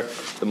there.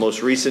 The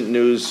most recent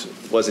news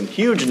wasn't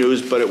huge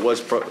news, but it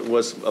was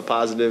a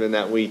positive in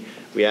that we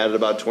added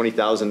about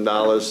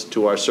 $20,000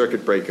 to our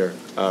circuit breaker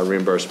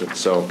reimbursement.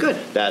 So good.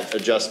 That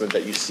adjustment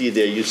that you see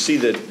there, you see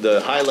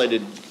the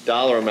highlighted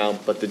dollar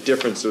amount, but the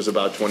difference was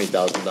about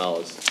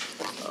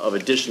 $20,000 of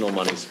additional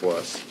monies for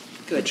us,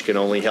 which can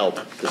only help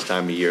this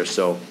time of year.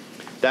 So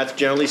that's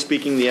generally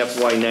speaking the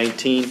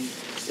FY19.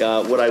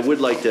 What I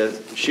would like to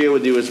share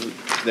with you is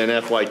then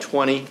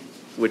FY20,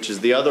 which is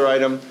the other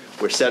item.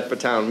 We're set for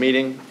town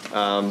meeting.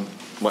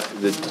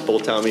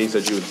 Both town meetings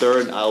are June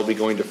 3rd. I'll be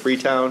going to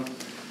Freetown.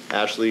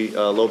 Ashley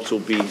Lopes will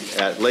be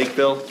at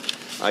Lakeville.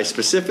 I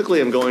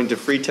specifically am going to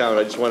Freetown.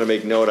 I just want to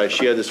make note, I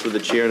shared this with the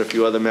chair and a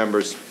few other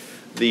members.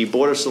 The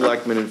Board of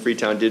Selectmen in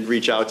Freetown did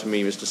reach out to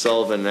me, Mr.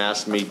 Sullivan, and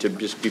asked me to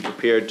just be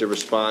prepared to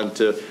respond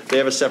to, they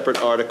have a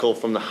separate article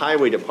from the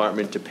Highway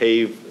Department to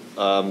pave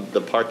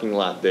the parking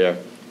lot there.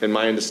 And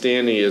my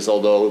understanding is,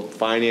 although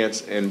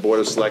Finance and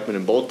Board of Selectmen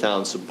in both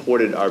towns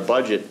supported our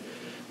budget,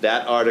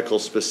 that article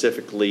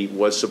specifically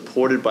was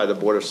supported by the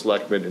Board of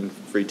Selectmen in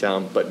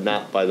Freetown, but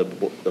not by the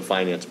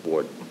Finance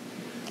Board.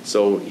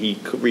 So he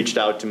reached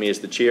out to me as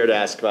the chair to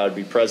ask if I would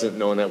be present,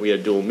 knowing that we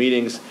had dual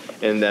meetings,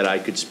 and that I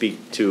could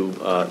speak to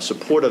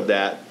support of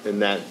that,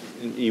 and that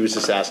he was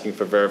just asking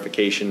for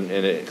verification,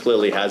 and it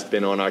clearly has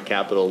been on our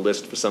capital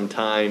list for some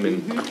time.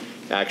 And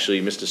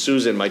actually, Mr.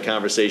 Susan, my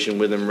conversation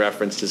with him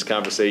referenced his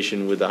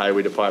conversation with the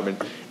Highway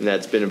Department, and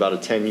that's been about a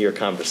 10-year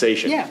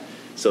conversation. Yeah.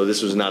 So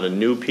this was not a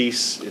new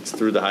piece. It's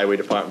through the Highway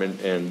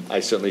Department, and I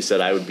certainly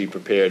said I would be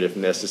prepared, if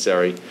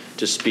necessary,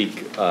 to speak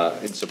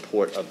in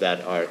support of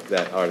that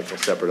article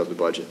separate of the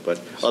budget.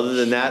 But other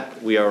than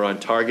that, we are on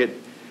target.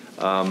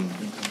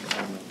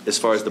 As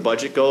far as the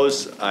budget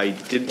goes, I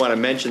did want to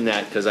mention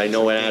that because I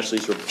know in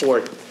Ashley's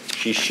report,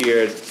 she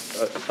shared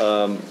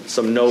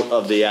some note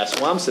of the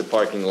Assawamsett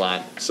parking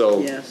lot.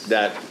 So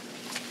that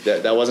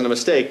that wasn't a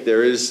mistake.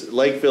 There is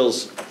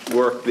Lakeville's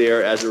work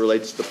there as it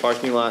relates to the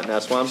parking lot in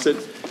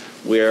Assawamsett.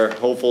 We're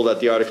hopeful that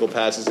the article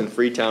passes in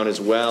Freetown as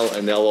well,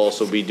 and they'll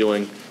also be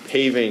doing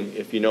paving.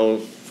 If you know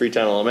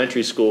Freetown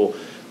Elementary School,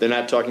 they're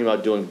not talking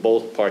about doing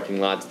both parking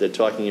lots. They're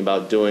talking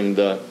about doing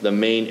the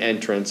main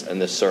entrance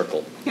and the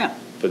circle. Yeah.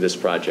 For this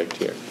project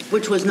here.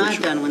 Which was not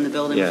done when the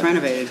building was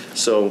renovated.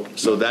 So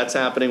that's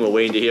happening. We're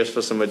waiting to hear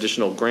for some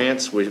additional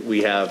grants.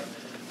 We have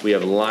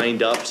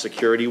lined up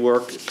security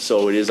work,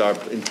 so it is our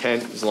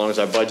intent, as long as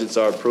our budgets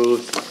are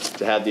approved,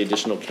 to have the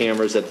additional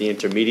cameras at the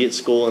intermediate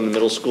school and the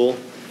middle school.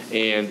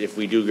 And if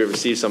we do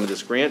receive some of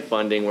this grant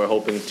funding, we're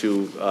hoping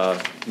to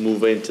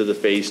move into the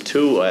phase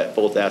 2 at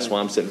both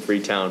Assawamsett and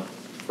Freetown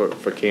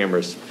for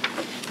cameras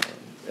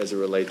as it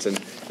relates.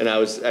 And I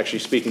was actually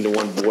speaking to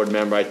one board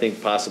member, I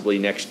think possibly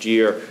next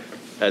year,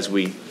 I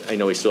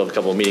know we still have a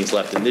couple of meetings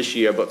left in this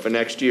year, but for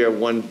next year,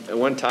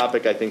 one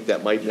topic I think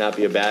that might not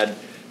be a bad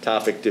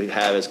topic to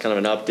have as kind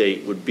of an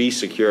update would be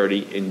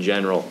security in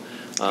general.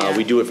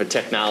 We do it for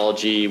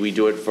technology, we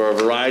do it for a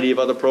variety of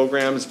other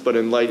programs, but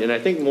and I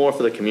think more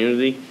for the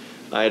community.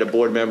 I had a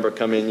board member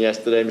come in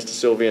yesterday, Mr.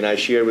 Sylvia, and I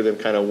shared with him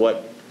kind of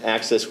what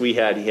access we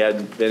had. He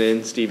hadn't been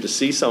in, Steve, to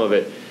see some of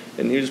it,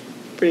 and he was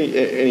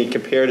and he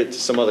compared it to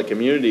some other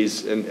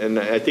communities, and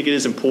I think it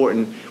is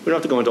important. We don't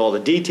have to go into all the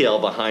detail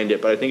behind it,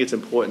 but I think it's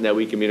important that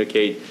we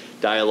communicate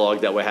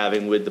dialogue that we're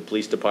having with the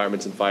police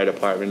departments and fire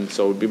departments.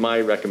 So it would be my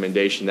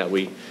recommendation that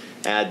we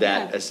add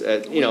that. As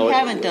you know, we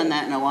haven't done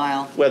that in a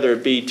while. Whether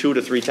it be 2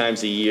 to 3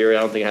 times a year, I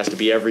don't think it has to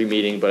be every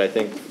meeting, but I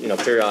think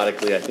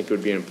periodically, I think it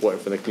would be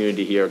important for the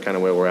community here, kind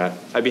of where we're at.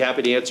 I'd be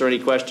happy to answer any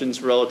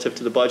questions relative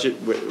to the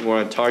budget. We're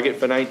on target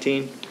for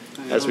 19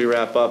 as we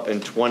wrap up,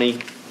 and 20.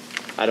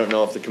 I don't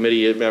know if the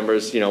committee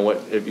members,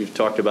 if you've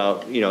talked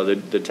about,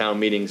 the town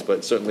meetings,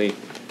 but certainly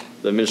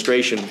the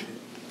administration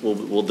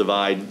will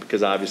divide,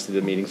 because obviously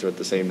the meetings are at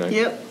the same night.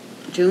 Yep,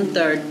 June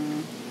 3rd.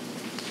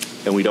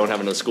 And we don't have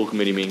another school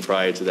committee meeting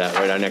prior to that,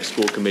 right? Our next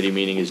school committee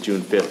meeting is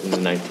June 5th and the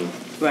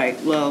 19th.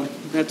 Right, well,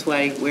 that's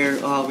why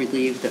we're all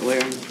relieved that we're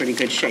in pretty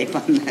good shape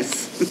on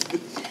this.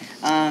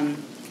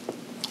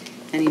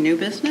 Any new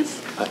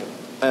business?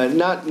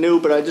 Not new,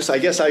 but I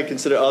guess I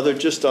consider other,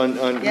 just on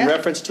in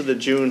reference to the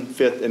June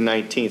 5th and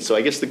 19th. So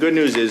I guess the good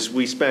news is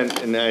we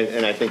spent, and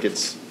I think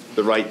it's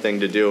the right thing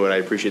to do, and I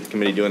appreciate the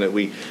committee doing it.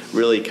 We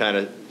really kind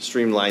of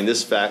streamlined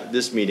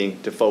this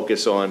meeting to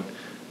focus on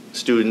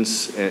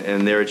students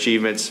and their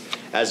achievements.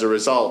 As a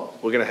result,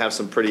 we're going to have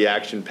some pretty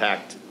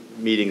action-packed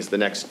meetings the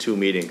next 2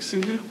 meetings.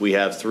 We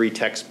have 3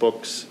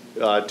 textbooks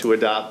to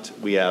adopt.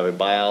 We have a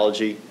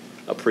biology,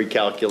 a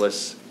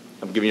pre-calculus.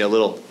 I'm giving you a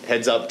little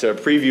heads up to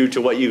preview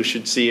to what you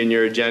should see in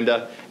your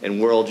agenda,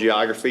 and world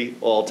geography,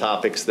 all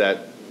topics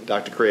that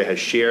Dr. Correa has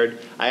shared.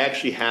 I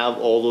actually have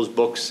all those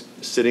books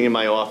sitting in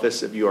my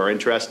office if you are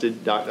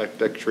interested.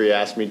 Dr. Correa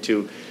asked me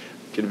to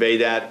convey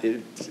that.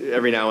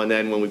 Every now and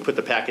then when we put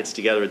the packets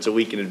together, it's a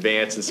week in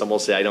advance, and some will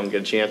say I don't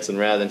get a chance, and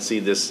rather than see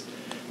this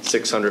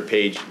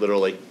 600-page,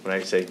 literally, when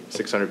I say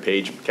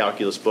 600-page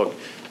calculus book,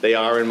 they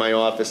are in my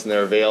office and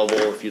they're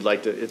available if you'd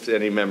like to, if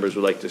any members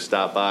would like to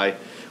stop by.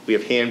 We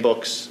have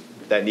handbooks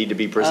that need to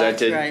be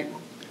presented. That's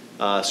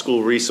right.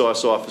 School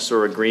resource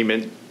officer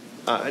agreement.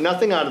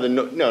 Nothing out of the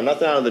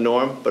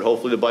norm, but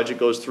hopefully the budget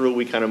goes through,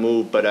 we kind of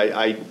move. But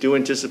I do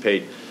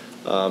anticipate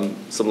some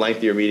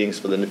lengthier meetings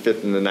for the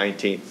 5th and the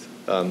 19th.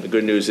 The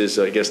good news is,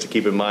 I guess, to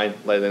keep in mind,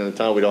 later in the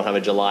time, we don't have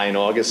a July and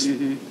August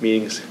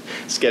meetings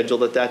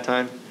scheduled at that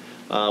time.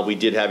 We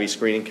did have a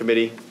screening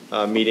committee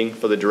meeting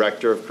for the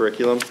director of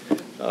curriculum.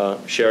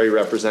 Sherry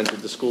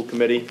represented the school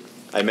committee.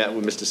 I met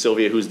with Mr.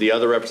 Sylvia, who's the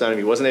other representative.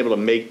 He wasn't able to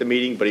make the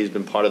meeting, but he's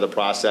been part of the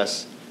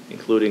process,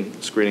 including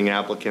screening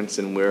applicants,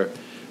 and we're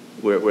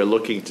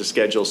looking to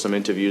schedule some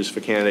interviews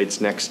for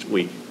candidates next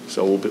week.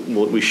 So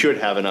we should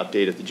have an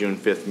update at the June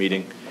 5th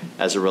meeting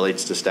as it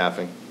relates to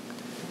staffing.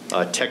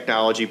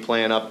 Technology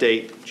plan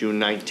update, June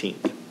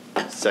 19th,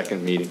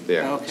 second meeting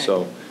there. Okay.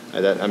 So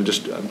I'm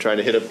trying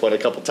to hit upon a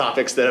couple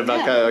topics that I'm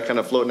kind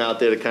of floating out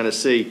there to kind of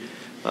see.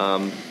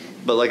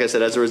 But like I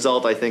said, as a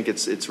result, I think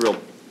it's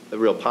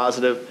real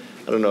positive.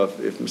 I don't know if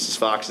Mrs.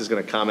 Fox is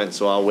going to comment,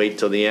 so I'll wait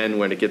till the end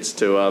when it gets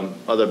to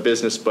other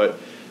business. But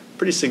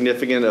pretty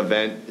significant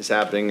event is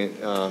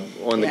happening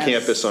on the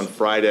campus on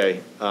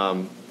Friday.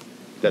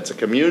 That's a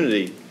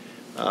community,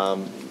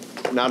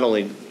 not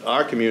only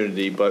our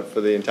community, but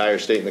for the entire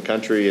state and the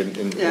country. And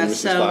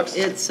Mrs. Fox.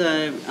 It's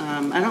I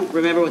don't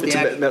remember what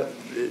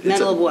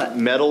Medal of what?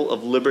 Medal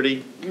of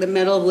Liberty. The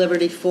Medal of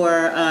Liberty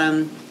for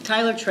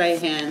Tyler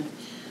Trahan,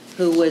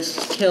 who was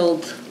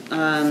killed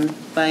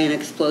by an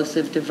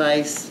explosive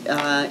device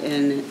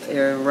in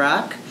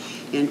Iraq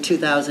in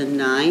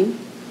 2009.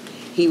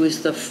 He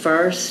was the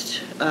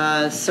first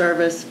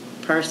service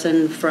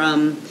person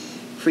from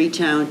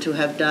Freetown to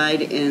have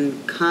died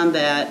in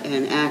combat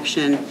and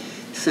action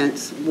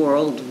since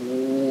World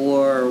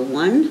War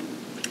I.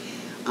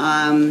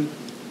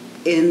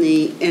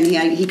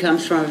 He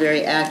comes from a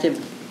very active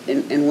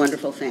and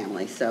wonderful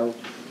family. So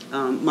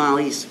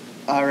Molly's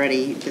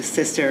already, the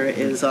sister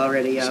is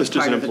already a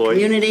part of the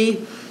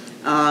community.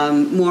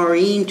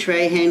 Maureen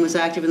Trahan was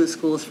active in the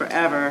schools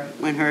forever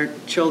when her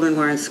children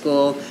were in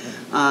school,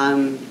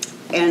 and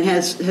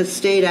has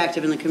stayed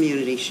active in the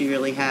community. She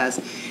really has.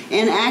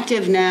 And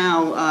active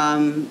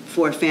now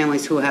for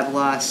families who have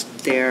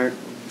lost their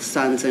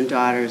sons and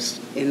daughters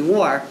in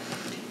war.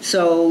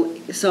 So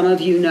some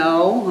of you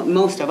know,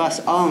 most of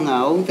us all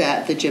know,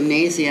 that the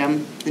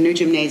new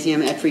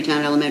gymnasium at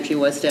Freetown Elementary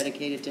was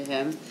dedicated to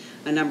him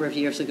a number of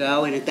years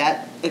ago. And at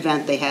that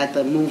event, they had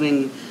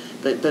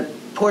the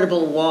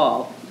portable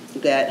wall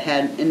that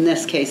had, in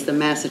this case, the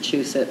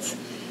Massachusetts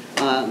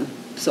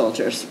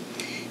soldiers.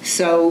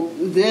 So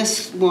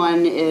this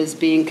one is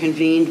being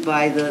convened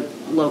by the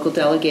local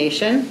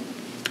delegation,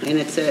 and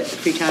it's at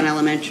Freetown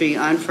Elementary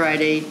on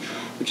Friday,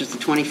 which is the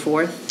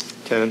 24th.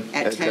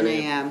 At 10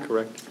 a.m.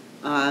 Correct.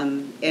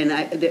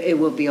 It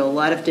will be a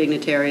lot of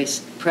dignitaries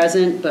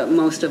present, but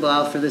most of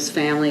all for this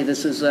family,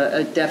 this is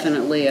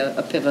definitely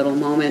a pivotal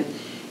moment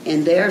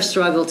in their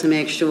struggle to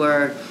make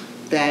sure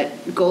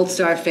that Gold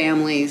Star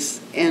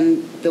families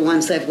and the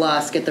ones they've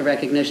lost get the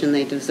recognition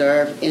they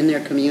deserve in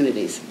their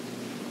communities.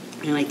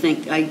 And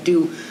I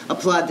do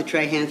applaud the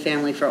Trahan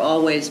family for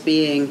always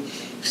being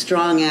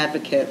strong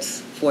advocates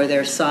for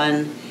their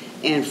son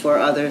and for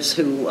others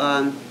who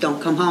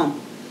don't come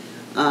home.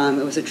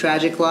 It was a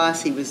tragic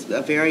loss. He was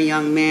a very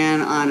young man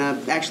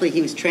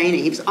he was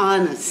training. He was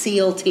on a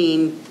SEAL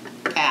team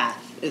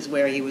path is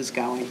where he was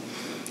going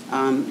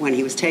when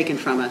he was taken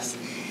from us,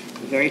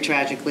 very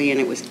tragically, and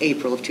it was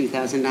April of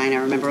 2009. I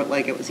remember it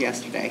like it was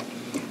yesterday.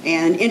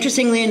 And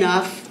interestingly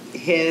enough,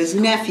 his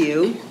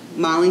nephew,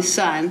 Molly's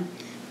son,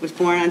 was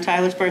born on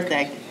Tyler's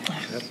birthday.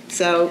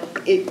 So,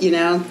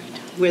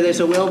 where there's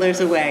a will,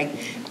 there's a way.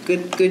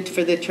 Good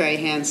for the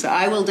Trahans. So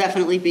I will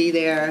definitely be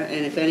there,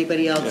 and if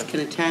anybody else can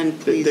attend,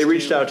 please. They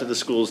reached out to the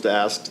schools to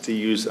ask to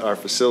use our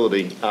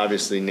facility,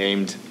 obviously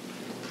named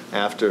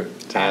after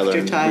Tyler.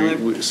 After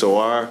Tyler. So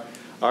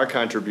our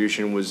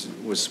contribution was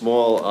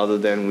small, other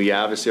than we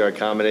obviously are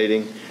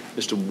accommodating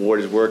Mr.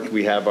 Ward's work.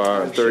 We have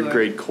our third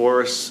grade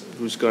chorus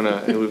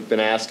who've been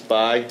asked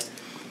by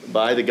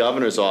the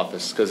governor's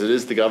office, because it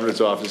is the governor's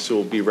office who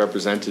will be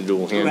represented, who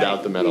will hand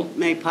out the medal. We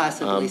may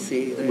possibly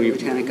see the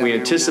lieutenant governor. We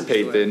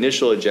anticipate the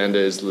initial agenda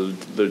is the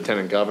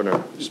lieutenant governor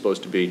who's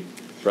supposed to be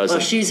present.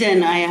 Well, she's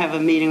in. I have a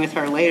meeting with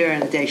her later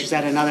in the day. She's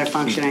at another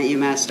function at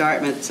UMass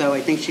Dartmouth, so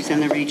I think she's in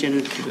the region.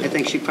 I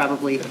think she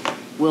probably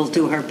will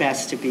do her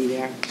best to be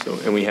there.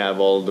 And we have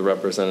all the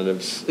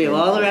representatives. We have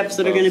all the reps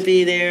that are going to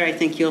be there. I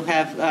think you'll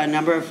have a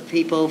number of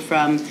people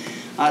from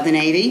the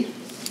Navy,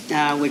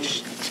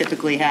 which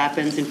typically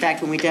happens. In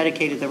fact, when we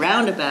dedicated the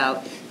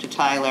roundabout to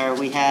Tyler,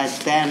 we had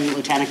then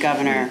Lieutenant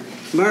Governor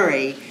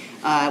Murray,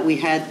 we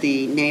had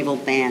the naval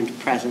band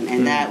present,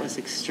 and that was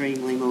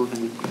extremely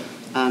moving.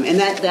 And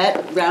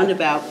that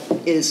roundabout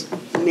is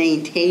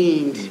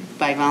maintained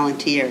by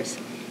volunteers,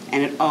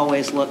 and it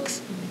always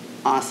looks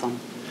awesome.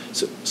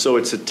 So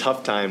it's a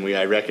tough time,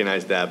 I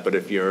recognize that, but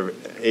if you're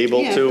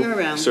able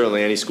to,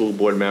 certainly any school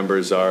board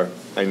members are.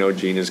 I know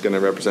Jean is going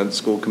to represent the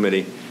school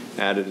committee.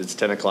 It's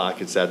 10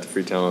 o'clock. It's at the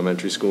Freetown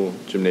Elementary School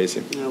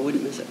Gymnasium. No, I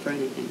wouldn't miss it for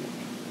anything.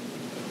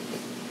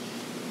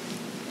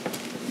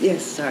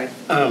 Yes, sorry.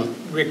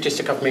 Rick, just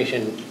a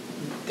confirmation,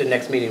 the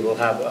next meeting will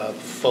have a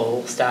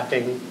full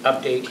staffing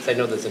update, because I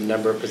know there's a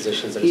number of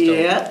positions that are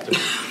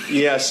still...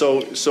 Yeah,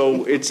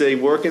 so it's a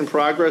work in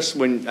progress.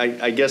 When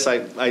I guess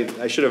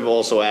I should have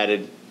also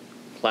added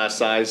class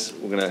size.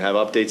 We're going to have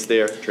updates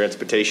there,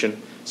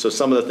 transportation. So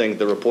some of the things,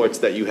 the reports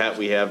that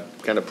we have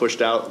kind of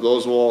pushed out,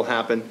 those will all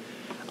happen.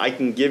 I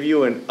can give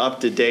you an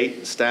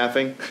up-to-date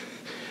staffing.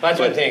 That's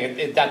one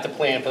thing. That's the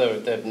plan for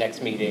the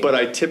next meeting. But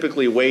I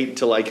typically wait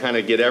until I kind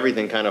of get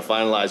everything kind of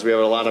finalized. We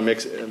have a lot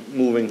of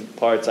moving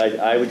parts.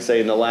 I would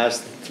say in the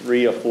last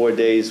 3 or 4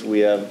 days we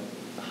have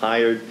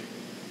hired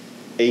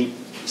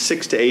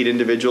 6 to 8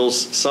 individuals,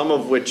 some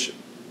of which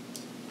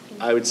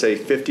I would say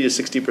 50 to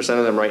 60%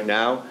 of them right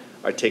now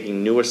are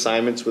taking new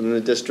assignments within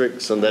the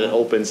district, so that it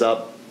opens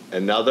up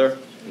another.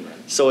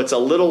 So it's a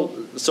little,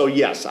 so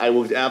yes, I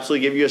will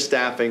absolutely give you a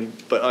staffing,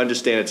 but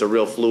understand it's a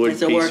real fluid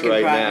piece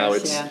right now.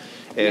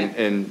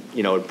 And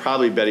it'd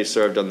probably better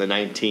served on the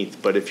 19th.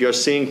 But if you're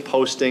seeing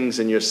postings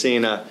and you're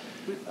seeing a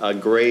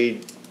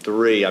grade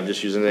 3, I'm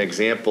just using an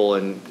example,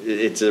 and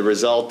it's a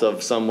result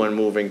of someone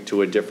moving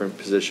to a different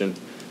position.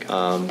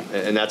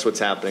 And that's what's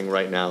happening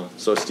right now.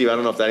 So Steve, I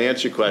don't know if that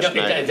answered your question.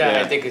 No,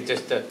 I think it's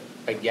just a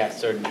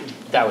yes, or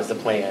that was the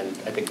plan.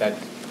 I think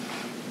that.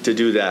 To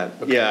do that,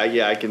 okay.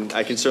 Yeah, I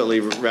can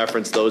certainly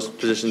reference those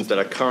positions that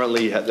are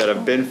currently that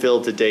have been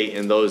filled to date,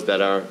 and those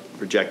that are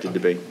projected to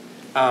be.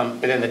 And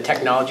then the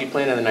technology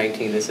plan on the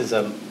 19th. This is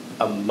a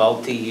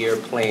multi-year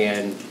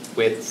plan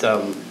with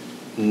some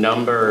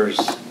numbers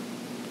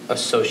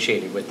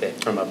associated with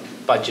it from a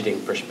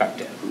budgeting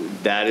perspective.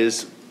 That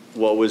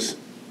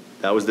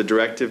was the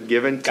directive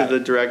given to the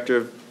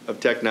director of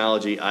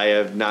technology. I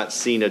have not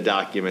seen a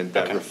document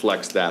that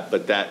reflects that,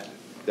 but that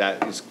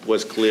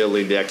was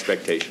clearly the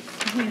expectation.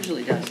 Who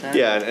usually does that?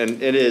 Yeah,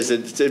 and it is.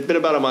 It's been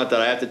about a month,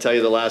 that I have to tell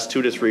you, the last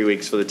 2 to 3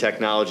 weeks for the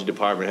technology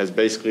department has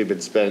basically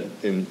been spent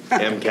in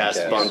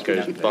MCAS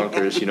bunkers,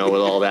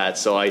 with all that.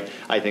 So I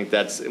think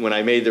that's, when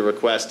I made the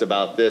request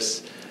about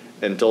this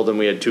and told them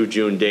we had 2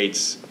 June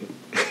dates,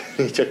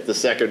 he took the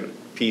second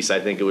piece. I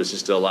think it was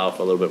just to allow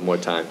for a little bit more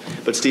time.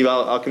 But Steve,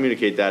 I'll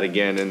communicate that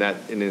again, and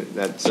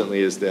that certainly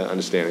is the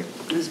understanding.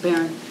 Ms.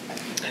 Barron?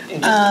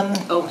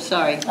 Oh,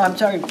 sorry. Oh, I'm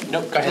sorry.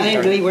 No, go ahead. I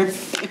didn't know you weren't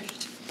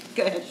finished.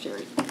 Go ahead,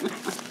 Sherry.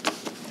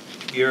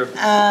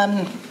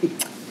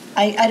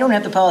 I don't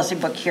have the policy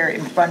book here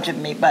in front of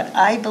me, but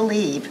I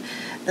believe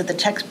that the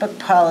textbook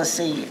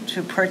policy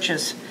to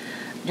purchase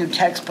new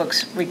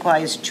textbooks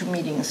requires 2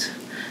 meetings.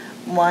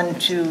 One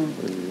to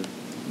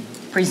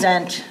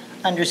present,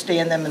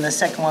 understand them, and the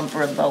second one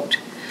for a vote.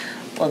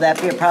 Will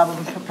that be a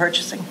problem for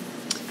purchasing?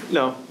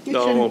 No, it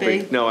won't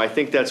be. No, I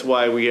think that's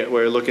why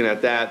we're looking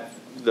at that,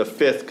 the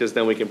 5th, because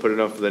then we can put it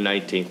up for the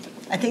 19th.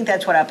 I think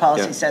that's what our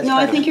policy says. No,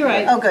 I think you're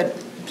right. Oh, good.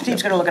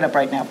 Steve's going to look it up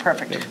right now.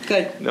 Perfect.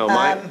 Good. No,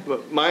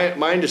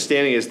 my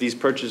understanding is these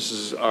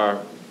purchases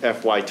are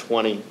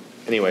FY20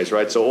 anyways,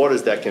 right? So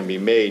orders that can be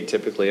made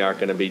typically aren't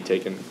going to be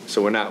taken.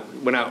 So we're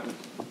not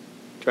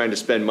trying to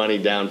spend money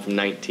down from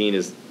 19.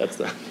 That's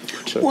the.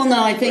 Well,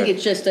 no, I think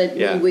it's just that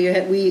Yeah. we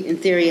in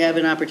theory have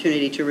an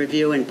opportunity to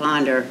review and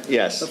ponder.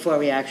 Yes. Before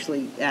we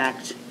actually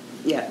act.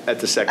 Yeah. At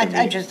the second I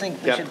meeting. just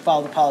think we should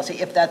follow the policy,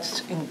 if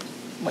that's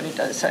what it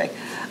does say.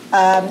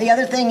 The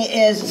other thing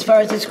is, as far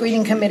as the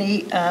screening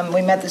committee,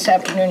 we met this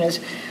afternoon, as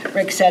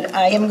Rick said.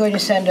 I am going to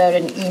send out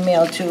an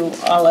email to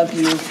all of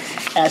you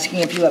asking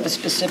if you have a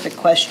specific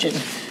question.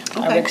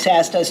 Okay. Rick's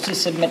asked us to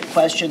submit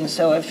questions,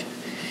 so if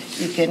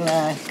you can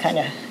kind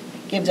of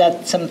give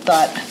that some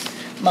thought,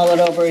 mull it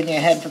over in your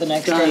head for the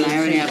next day. Done, I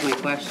already have my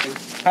question.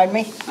 Pardon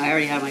me? I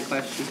already have my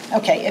question.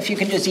 Okay, if you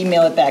can just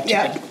email it back to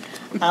Yeah. me.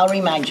 I'll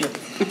remind you.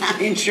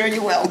 I'm sure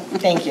you will.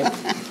 Thank you.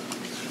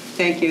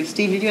 Thank you.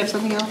 Steve, did you have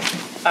something else?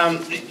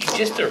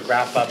 Just to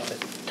wrap up the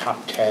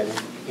top 10,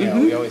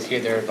 we always hear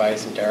their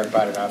advice, and Derek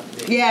brought it up.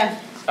 Yeah.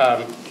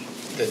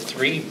 The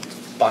 3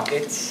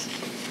 buckets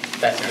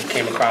that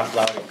came across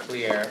loud and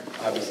clear,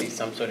 obviously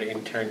some sort of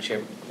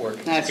internship, work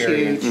That's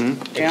experience,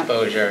 huge.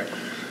 exposure.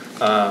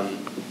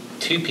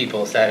 2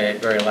 people said it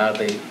very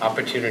loudly,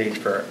 opportunities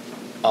for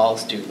all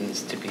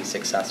students to be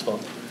successful.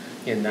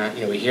 In that,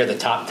 we hear the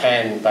top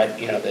 10, but,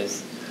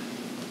 there's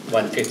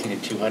 150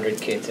 to 200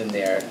 kids in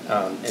there,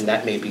 and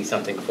that may be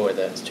something for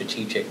the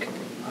strategic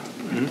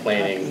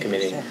planning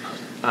committee.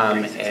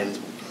 And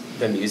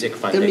the music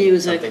funding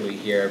is something we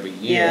hear every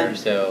year,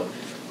 so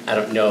I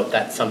don't know if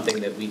that's something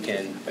that we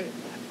can.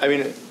 I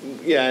mean,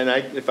 yeah,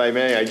 and if I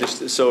may,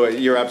 so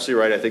you're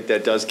absolutely right. I think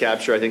that does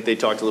capture. I think they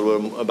talked a little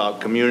bit about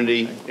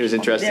community. It was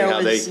interesting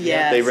how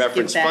they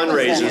referenced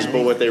fundraisers,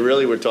 but what they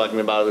really were talking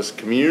about was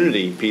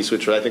community piece,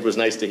 which I think was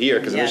nice to hear,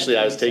 because initially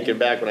I was taken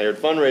back when I heard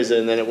fundraiser,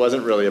 and then it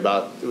wasn't really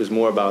about, it was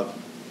more about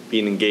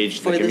being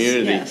engaged in the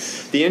community.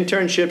 The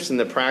internships and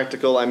the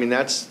practical, I mean,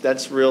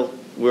 that's real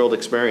world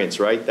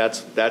experience, right?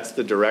 That's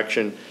the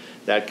direction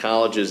that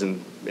colleges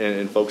and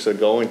folks are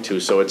going to.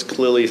 So it's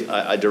clearly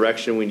a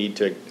direction we need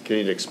to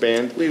continue to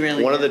expand.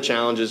 One of the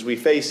challenges we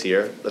face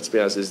here, let's be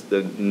honest, is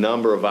the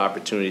number of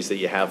opportunities that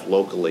you have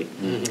locally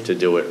to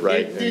do it,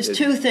 right? There's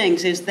 2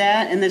 things. There's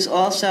that, and there's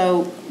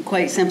also,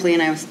 quite simply,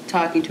 and I was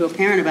talking to a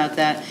parent about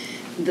that,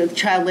 the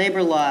child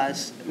labor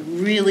laws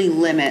really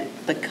limit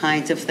the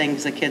kinds of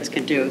things that kids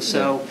can do.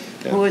 So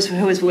who was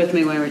with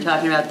me when we were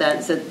talking about that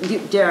and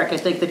said, Derek, I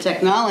think the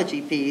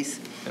technology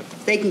piece,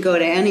 they can go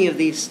to any of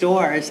these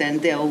stores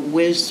and they'll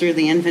whiz through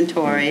the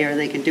inventory, or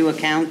they can do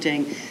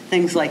accounting,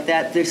 things like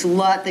that. There's a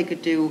lot they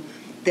could do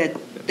that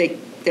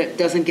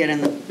doesn't get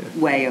in the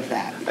way of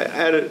that. I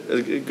had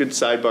a good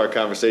sidebar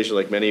conversation,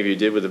 like many of you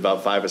did, with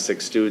about 5 or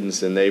 6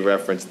 students, and they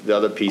referenced the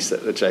other piece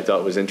which I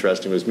thought was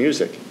interesting was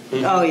music.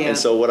 Oh, yeah. And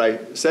so what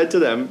I said to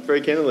them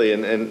very candidly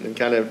and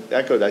kind of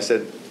echoed, I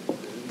said,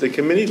 the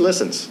committee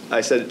listens.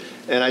 I said,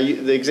 and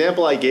the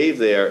example I gave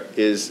there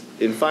is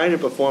in fine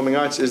and performing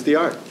arts is the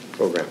art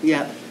program.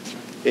 Yeah.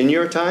 In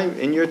your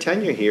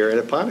tenure here at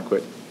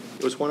Apponequet,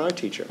 it was 1 art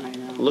teacher. I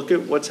know. Look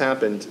at what's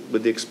happened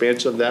with the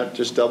expansion of that,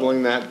 just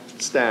doubling that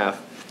staff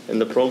and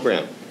the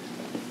program.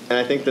 And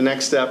I think the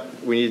next step,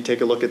 we need to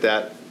take a look at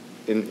that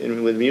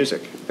with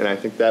music. And I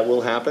think that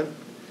will happen.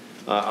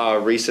 Our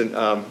recent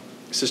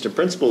assistant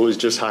principal who was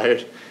just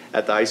hired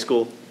at the high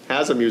school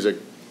has a music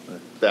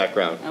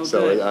background. Oh,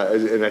 so,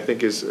 and I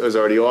think has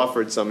already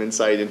offered some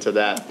insight into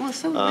that. Well,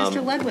 so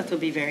Mr. Ledwith would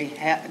be very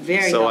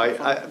so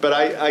helpful. But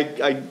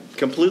I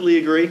completely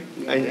agree.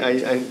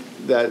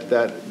 But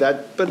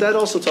that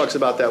also talks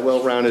about that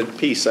well-rounded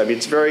piece. I mean,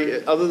 it's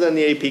very, other than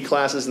the AP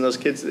classes and those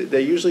kids,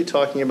 they're usually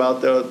talking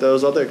about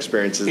those other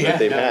experiences that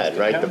they've had,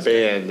 right? The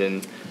band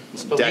and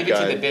But leave it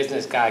to the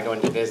business guy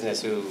going to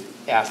business who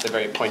asked a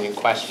very poignant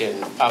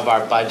question of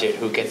our budget,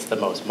 who gets the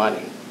most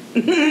money? So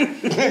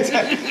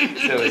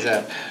it was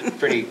a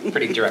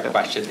pretty direct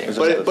question there.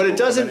 But it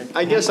doesn't,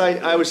 I guess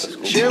I was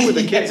sharing with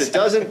the kids, it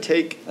doesn't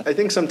take, I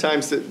think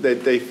sometimes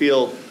that they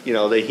feel,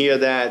 they hear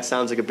that, it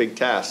sounds like a big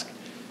task.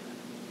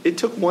 It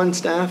took one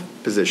staff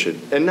position,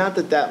 and not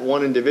that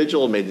one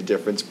individual made the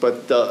difference,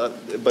 but it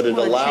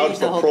allowed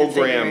the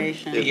program.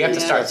 You have to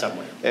start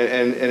somewhere.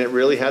 And it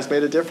really has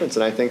made a difference,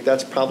 and I think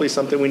that's probably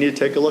something we need to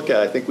take a look at.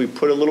 I think we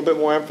put a little bit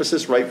more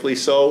emphasis, rightfully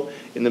so,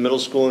 in the middle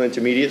school and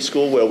intermediate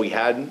school where we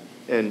hadn't,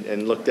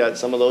 and looked at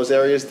some of those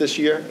areas this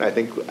year. And I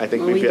think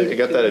we've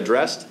got that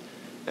addressed,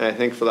 and I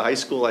think for the high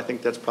school, I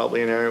think that's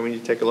probably an area we need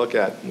to take a look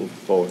at, move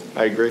forward.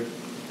 I agree.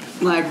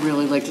 Well, I'd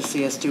really like to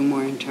see us do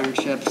more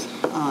internships.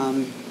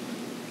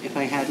 If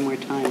I had more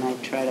time,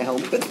 I'd try to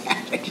help with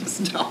that. I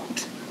just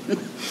don't.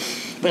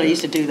 But I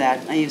used to do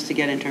that. I used to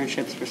get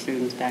internships for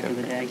students back in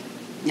the day.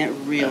 It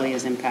really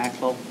is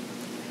impactful.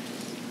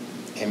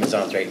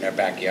 Amazon's right in our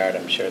backyard.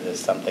 I'm sure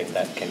there's something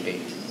that can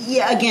be.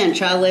 Yeah, again,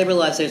 child labor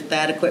laws, there's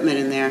bad equipment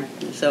in there.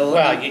 So.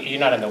 Well, you're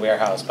not in the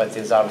warehouse, but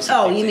there's obviously.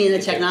 Oh, you mean the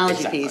technology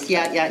exactly. piece?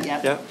 Yeah.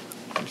 Yeah.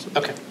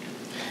 Okay.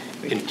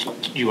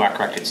 You are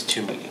correct. It's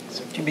 2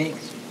 meetings. 2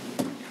 meetings.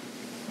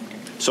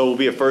 So it will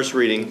be a first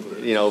reading,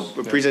 a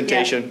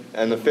presentation,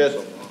 and the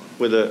 5th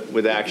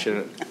with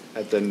action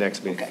at the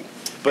next meeting. Okay.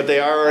 But they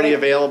are already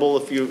available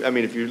if you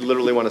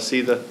literally want to see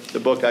the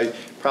book.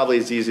 Probably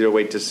it's easier to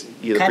wait to see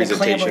the Kind of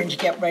presentation. clamoring to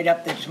get right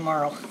up there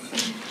tomorrow.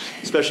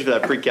 Especially for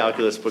that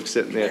pre-calculus book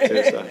sitting there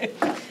too.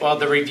 So. Well,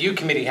 the review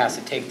committee has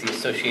to take the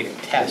associated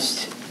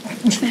test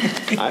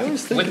I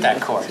was thinking with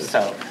that course,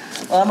 so.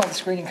 Well, I'm on the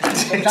screening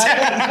committee.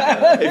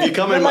 If you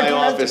come in my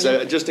office,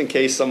 just in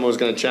case someone was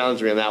going to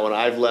challenge me on that one,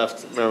 I've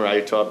left, remember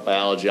I taught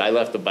biology, I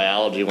left the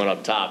biology one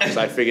up top, because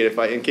I figured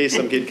in case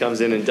some kid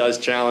comes in and does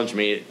challenge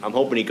me, I'm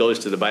hoping he goes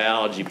to the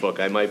biology book,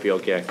 I might be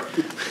okay.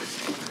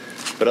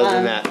 But other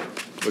than that,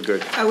 we're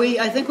good.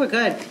 I think we're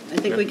good. I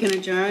think we can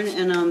adjourn,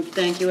 and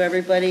thank you,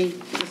 everybody.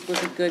 This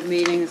was a good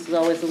meeting. This is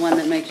always the one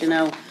that makes you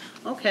know,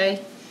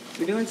 okay,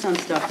 we're doing some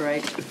stuff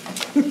right.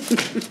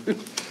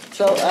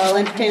 So I'll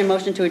entertain a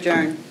motion to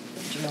adjourn.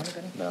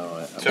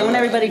 No. Don't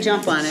everybody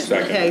jump on it.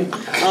 Second.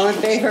 Okay. All in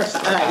favor?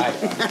 Aye.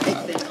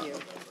 Thank you.